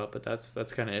show up, but that's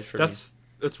kind of it for me.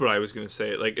 That's what I was gonna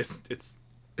say. Like it's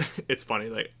it's funny.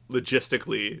 Like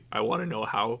logistically, I want to know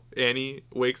how Annie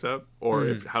wakes up, or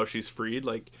if how she's freed.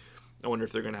 Like I wonder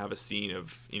if they're gonna have a scene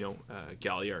of, you know,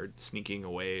 Galliard sneaking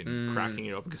away and cracking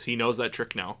it open, because he knows that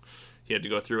trick now. He had to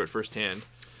go through it firsthand.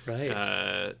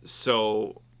 Right.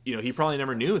 So you know, he probably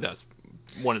never knew that's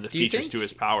one of the features to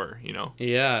his power. You know.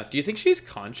 Yeah. Do you think she's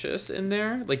conscious in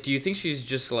there? Like, do you think she's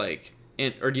just like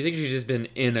or do you think she's just been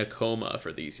in a coma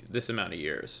for this amount of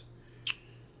years?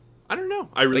 I don't know.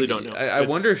 I really don't know. I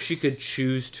wonder if she could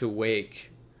choose to wake.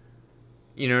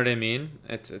 You know what I mean?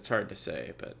 It's hard to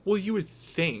say, but well, you would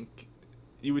think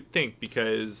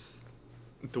because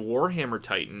the Warhammer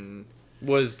Titan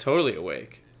was totally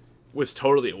awake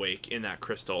in that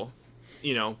crystal,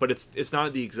 you know. But it's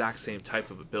not the exact same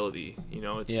type of ability, you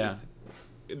know. It's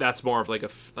that's more of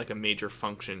like a major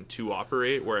function to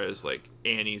operate, whereas like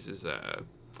Annie's is an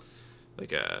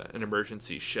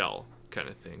emergency shell kind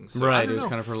of thing. So, right, it was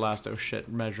kind of her last oh shit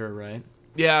measure, right?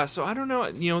 Yeah, so I don't know.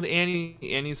 You know, the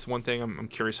Annie's one thing. I'm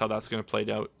curious how that's going to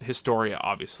play out. Historia,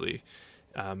 obviously,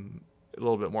 a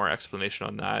little bit more explanation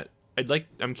on that.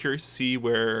 I'm curious to see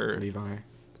where Levi.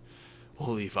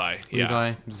 Well,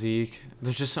 Levi, Zeke.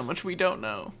 There's just so much we don't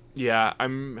know. Yeah,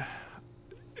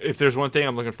 if there's one thing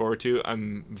I'm looking forward to,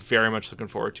 I'm very much looking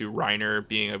forward to Reiner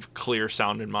being of clear,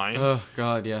 sound in mind. Oh,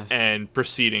 God, yes. And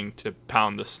proceeding to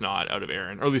pound the snot out of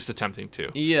Eren, or at least attempting to.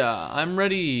 Yeah, I'm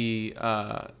ready,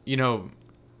 you know,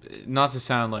 not to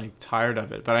sound, like, tired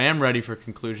of it, but I am ready for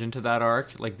conclusion to that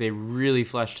arc. Like, they really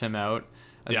fleshed him out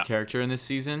as a character in this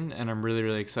season, and I'm really,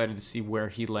 really excited to see where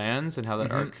he lands and how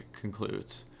that arc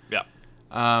concludes. Yeah.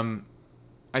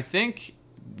 I think,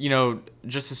 you know,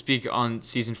 just to speak on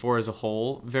season 4 as a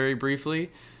whole, very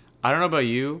briefly, I don't know about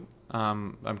you.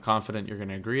 I'm confident you're going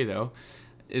to agree, though,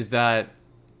 is that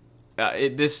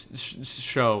this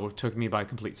show took me by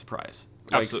complete surprise.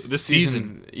 Absolutely. This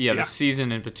season. This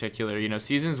season in particular. You know,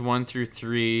 seasons 1 through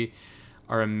 3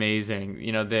 are amazing.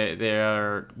 You know,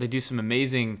 they do some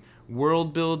amazing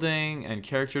world building and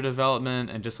character development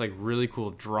and just like really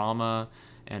cool drama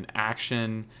and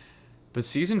action. But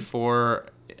season 4,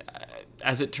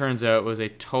 as it turns out, was a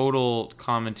total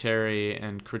commentary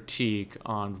and critique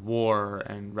on war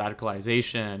and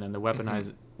radicalization and the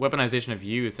weaponization of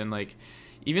youth. And like,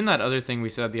 even that other thing we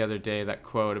said the other day, that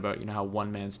quote about, you know, how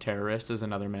one man's terrorist is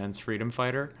another man's freedom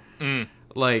fighter.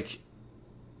 Like,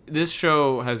 this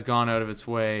show has gone out of its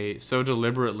way so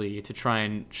deliberately to try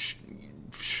and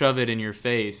shove it in your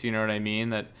face. You know what I mean?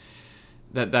 That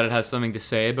it has something to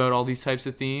say about all these types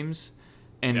of themes.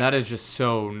 And that is just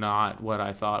so not what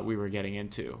I thought we were getting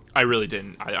into. I really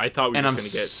didn't. I thought we were just going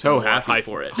to get so happy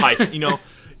for it.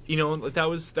 You know, that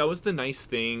was the nice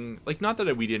thing. Like, not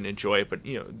that we didn't enjoy it, but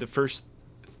you know, the first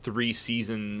 3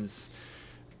 seasons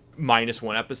minus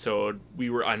 1 episode,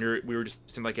 we were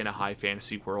just in like in a high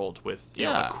fantasy world with you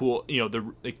know, a cool, you know,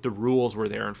 the rules were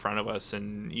there in front of us,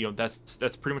 and you know, that's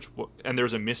pretty much what, and there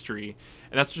was a mystery,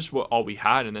 and that's just all we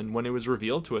had. And then when it was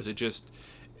revealed to us, it just,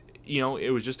 you know, it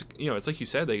was just, you know, it's like you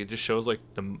said, like it just shows like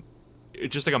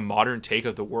it's just like a modern take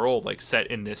of the world, like set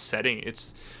in this setting.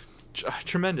 It's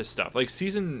tremendous stuff. Like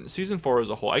season 4 as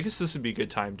a whole, I guess this would be a good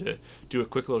time to do a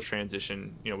quick little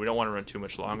transition. You know, we don't want to run too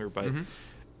much longer, but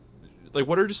like,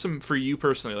 what are just some, for you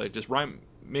personally, like just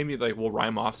maybe like we'll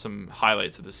rhyme off some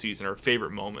highlights of the season or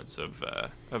favorite moments of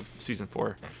season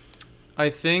 4. I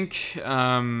think, you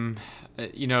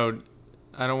know,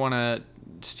 I don't want to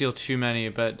steal too many,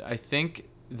 but I think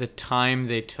the time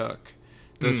they took,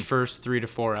 those first 3 to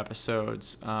 4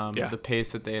 episodes, the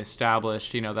pace that they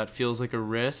established, you know, that feels like a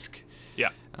risk.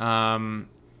 Yeah.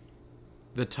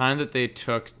 The time that they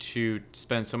took to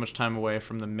spend so much time away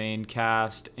from the main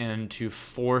cast and to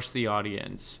force the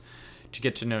audience to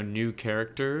get to know new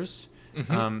characters,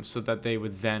 so that they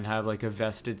would then have like a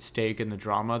vested stake in the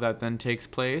drama that then takes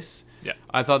place. Yeah.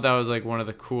 I thought that was like one of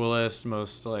the coolest,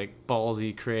 most like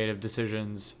ballsy creative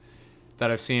decisions that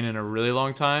I've seen in a really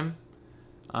long time.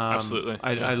 Absolutely.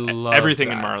 I love everything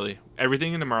that. in Marley.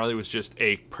 Everything in Marley was just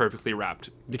a perfectly wrapped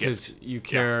Because gift. you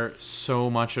care so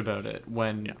much about it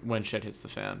when shit hits the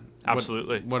fan.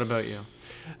 Absolutely. What about you?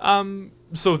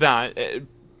 So that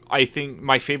I think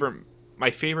my favorite, I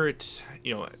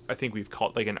think we've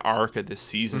called like an arc of this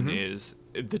season is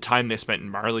the time they spent in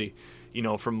Marley.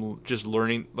 From just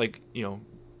learning, like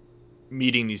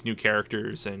meeting these new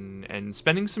characters and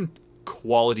spending some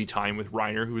quality time with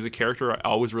Reiner, who was a character I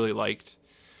always really liked,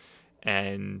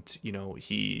 and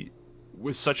he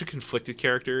was such a conflicted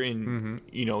character, and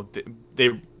they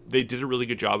did a really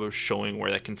good job of showing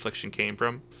where that confliction came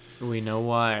from. We know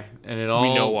why, and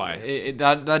we know why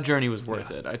that journey was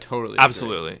worth it. I totally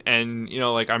absolutely agree. And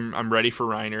like I'm ready for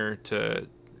Reiner to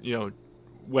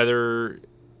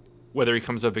whether he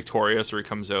comes out victorious or he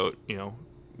comes out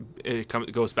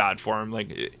it goes bad for him.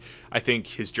 I think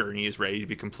his journey is ready to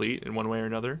be complete in one way or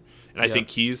another, and I think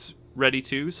he's ready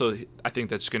too. So I think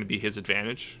that's going to be his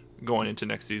advantage going into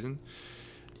next season.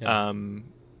 I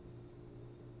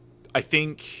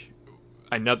think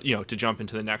another, to jump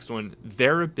into the next one,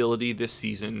 their ability this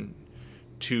season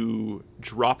to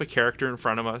drop a character in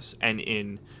front of us and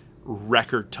in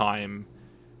record time,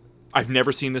 I've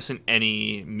never seen this in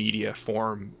any media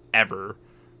form ever,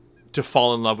 to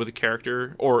fall in love with a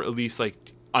character or at least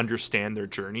like understand their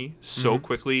journey so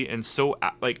quickly and so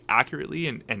accurately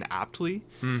and aptly.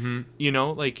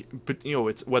 But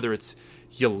it's whether it's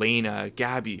Yelena,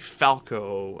 Gabby,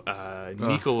 Falco,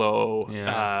 Nicolo,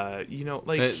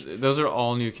 those are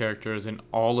all new characters, and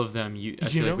all of them I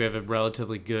feel like we have a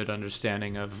relatively good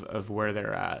understanding of where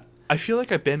they're at. I feel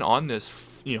like I've been on this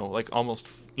almost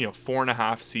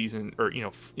 4.5 season, or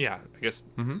I guess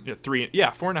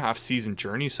 4.5 season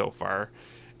journey so far.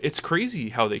 It's crazy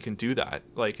how they can do that.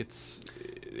 Like it's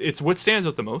what stands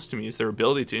out the most to me is their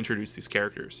ability to introduce these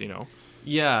characters.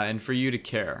 Yeah, and for you to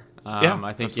care. I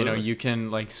think absolutely. You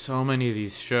can, like, so many of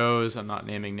these shows, I'm not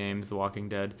naming names, The Walking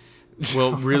Dead,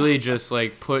 will really just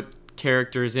like put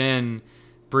characters in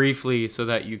briefly so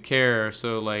that you care.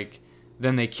 So like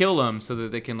then they kill them so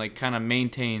that they can like kind of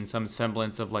maintain some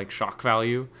semblance of like shock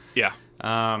value. Yeah.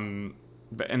 And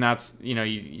that's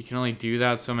you can only do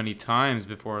that so many times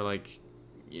before like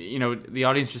the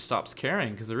audience just stops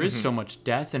caring, because there is so much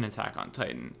death in Attack on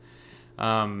Titan.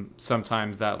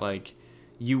 Sometimes that like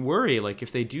you worry, like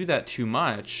if they do that too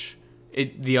much,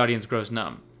 the audience grows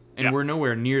numb, and we're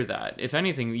nowhere near that. If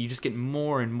anything, you just get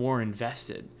more and more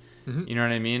invested. You know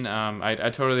what I mean? I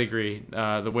totally agree.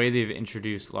 The way they've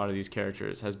introduced a lot of these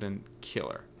characters has been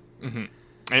killer.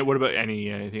 And what about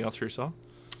anything else for yourself?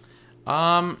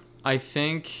 I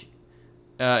think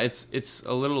it's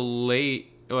a little late.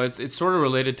 Well, it's sort of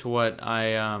related to what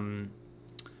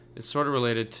it's sort of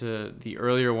related to the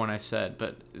earlier one I said,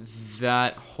 but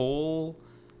that whole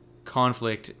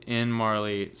conflict in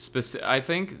Marley, I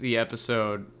think the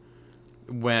episode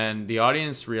when the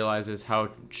audience realizes how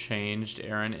changed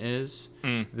Eren is,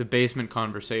 the basement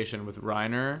conversation with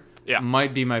Reiner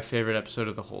might be my favorite episode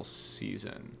of the whole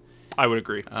season. I would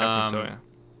agree. I think so,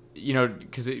 yeah.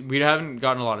 Because we haven't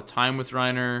gotten a lot of time with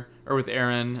Reiner or with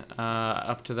Eren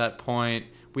up to that point.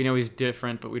 We know he's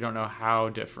different, but we don't know how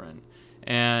different.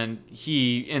 And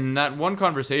he, in that one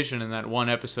conversation, in that one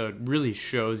episode, really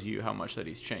shows you how much that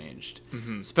he's changed,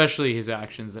 especially his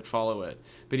actions that follow it.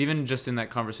 But even just in that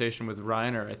conversation with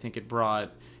Reiner, I think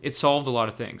it solved a lot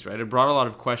of things, right? It brought a lot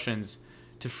of questions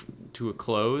to a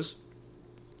close.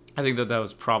 I think that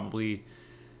was probably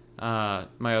my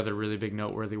other really big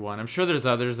noteworthy one. I'm sure there's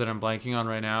others that I'm blanking on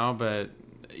right now, but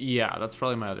yeah, that's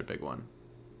probably my other big one.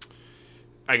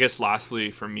 I guess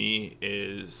lastly for me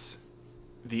is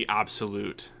the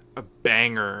absolute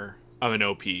banger of an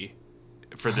OP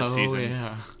for this season.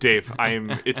 Yeah. Dave,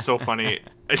 it's so funny.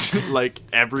 Like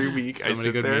every week so I many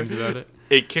sit good there, memes about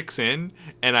it kicks in,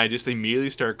 and I just immediately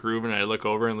start grooving, and I look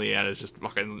over, and Leanna's just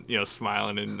fucking,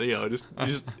 smiling, and, just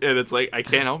and it's like, I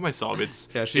can't help myself.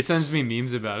 She sends me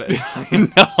memes about it.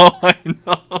 I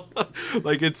know.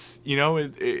 Like, it's,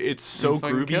 it's so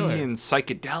groovy killer. and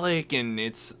psychedelic, and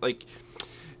it's, like,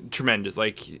 tremendous.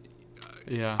 Like,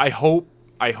 yeah. I hope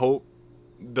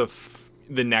the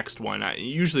next one,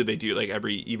 usually they do, like,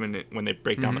 even when they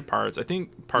break down the parts, I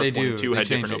think parts 1 and 2 had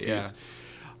different OPs. Yeah.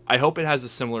 I hope it has a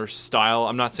similar style.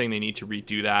 I'm not saying they need to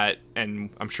redo that, and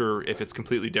I'm sure if it's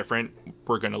completely different,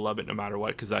 we're going to love it no matter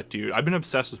what, because that dude, I've been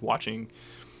obsessed with watching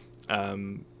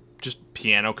just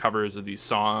piano covers of these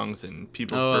songs and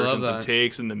people's versions and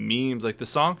takes and the memes. Like, the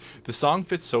song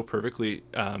fits so perfectly.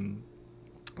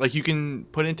 Like, you can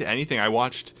put into anything. I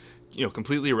watched,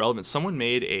 completely irrelevant, someone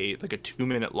made a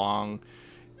 2-minute long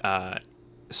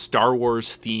Star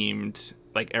Wars themed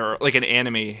like an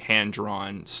anime hand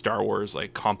drawn Star Wars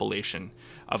like compilation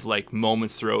of like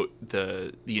moments throughout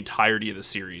the entirety of the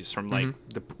series, from like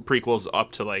the prequels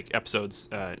up to like episode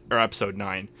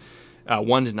 9,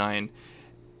 1 to 9,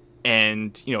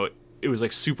 and it was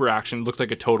like super action, looked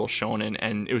like a total shonen,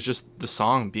 and it was just the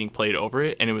song being played over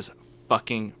it, and it was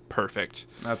fucking perfect.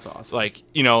 That's awesome. Like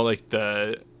like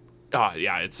the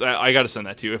it's I gotta send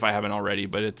that to you if I haven't already,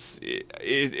 but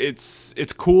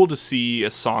it's cool to see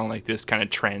a song like this kind of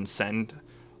transcend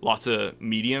lots of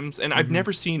mediums, and I've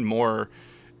never seen more.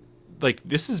 Like,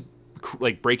 this is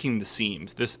like breaking the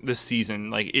seams this season.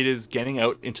 Like, it is getting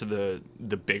out into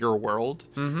the bigger world,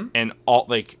 and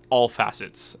all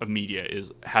facets of media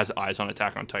has eyes on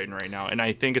Attack on Titan right now, and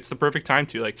I think it's the perfect time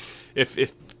to, like,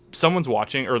 if someone's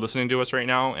watching or listening to us right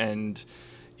now, and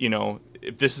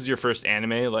if this is your first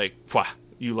anime, like,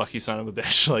 you lucky son of a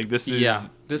bitch. Like, this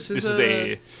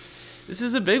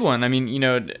is a big one. I mean,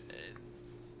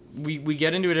 we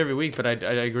get into it every week, but I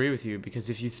agree with you, because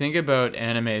if you think about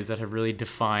animes that have really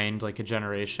defined like a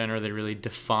generation, or they really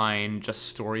define just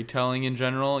storytelling in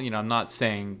general, I'm not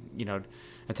saying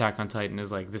Attack on Titan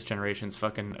is like this generation's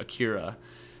fucking Akira.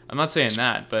 I'm not saying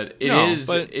that, but it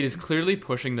is clearly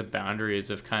pushing the boundaries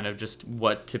of kind of just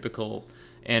what typical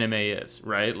anime is,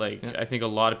 right? Like, I think a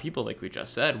lot of people, like we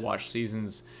just said, watch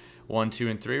seasons 1, 2,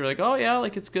 and 3. We're like, oh yeah,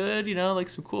 like, it's good, like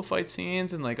some cool fight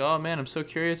scenes, and like, oh man, I'm so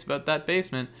curious about that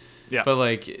basement. Yeah. But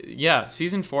like,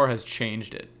 season 4 has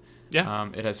changed it. Yeah.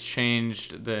 It has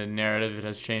changed the narrative. It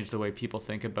has changed the way people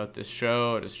think about this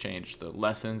show. It has changed the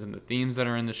lessons and the themes that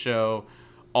are in the show,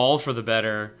 all for the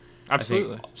better.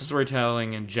 Absolutely. I think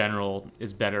storytelling in general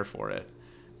is better for it.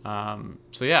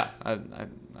 So yeah,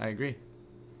 I agree.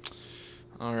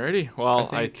 Alrighty. Well,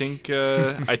 I think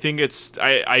it's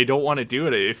I don't want to do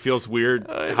it. It feels weird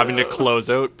having to close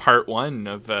out part 1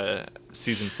 of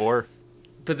season 4.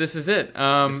 But this is it.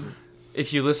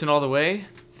 If you listen all the way,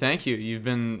 thank you. You've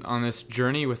been on this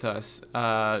journey with us.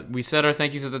 We said our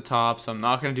thank yous at the top, so I'm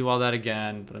not going to do all that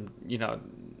again. But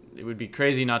it would be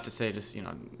crazy not to say just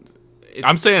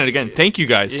I'm saying it again. Thank you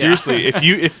guys. Yeah. Seriously,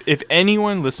 if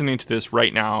anyone listening to this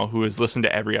right now who has listened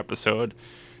to every episode,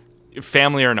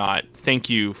 family or not, thank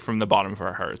you from the bottom of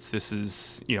our hearts. This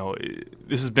has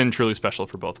been truly special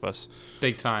for both of us.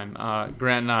 Big time.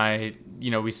 Grant and I,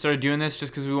 we started doing this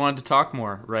just because we wanted to talk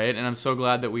more, right? And I'm so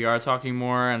glad that we are talking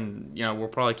more, and we'll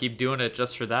probably keep doing it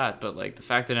just for that. But like, the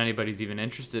fact that anybody's even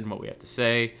interested in what we have to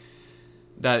say,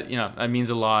 that that means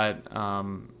a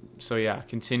lot. So yeah,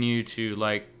 continue to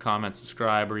like, comment,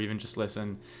 subscribe, or even just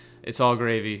listen. It's all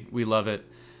gravy. We love it.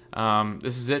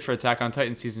 This is it for Attack on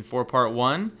Titan Season 4 Part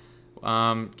 1.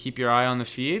 Keep your eye on the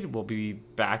feed. We'll be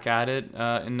back at it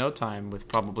in no time with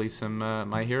probably some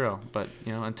My Hero. But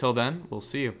until then, we'll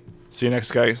see you. See you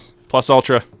next, guys. Plus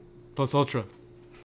Ultra. Plus Ultra.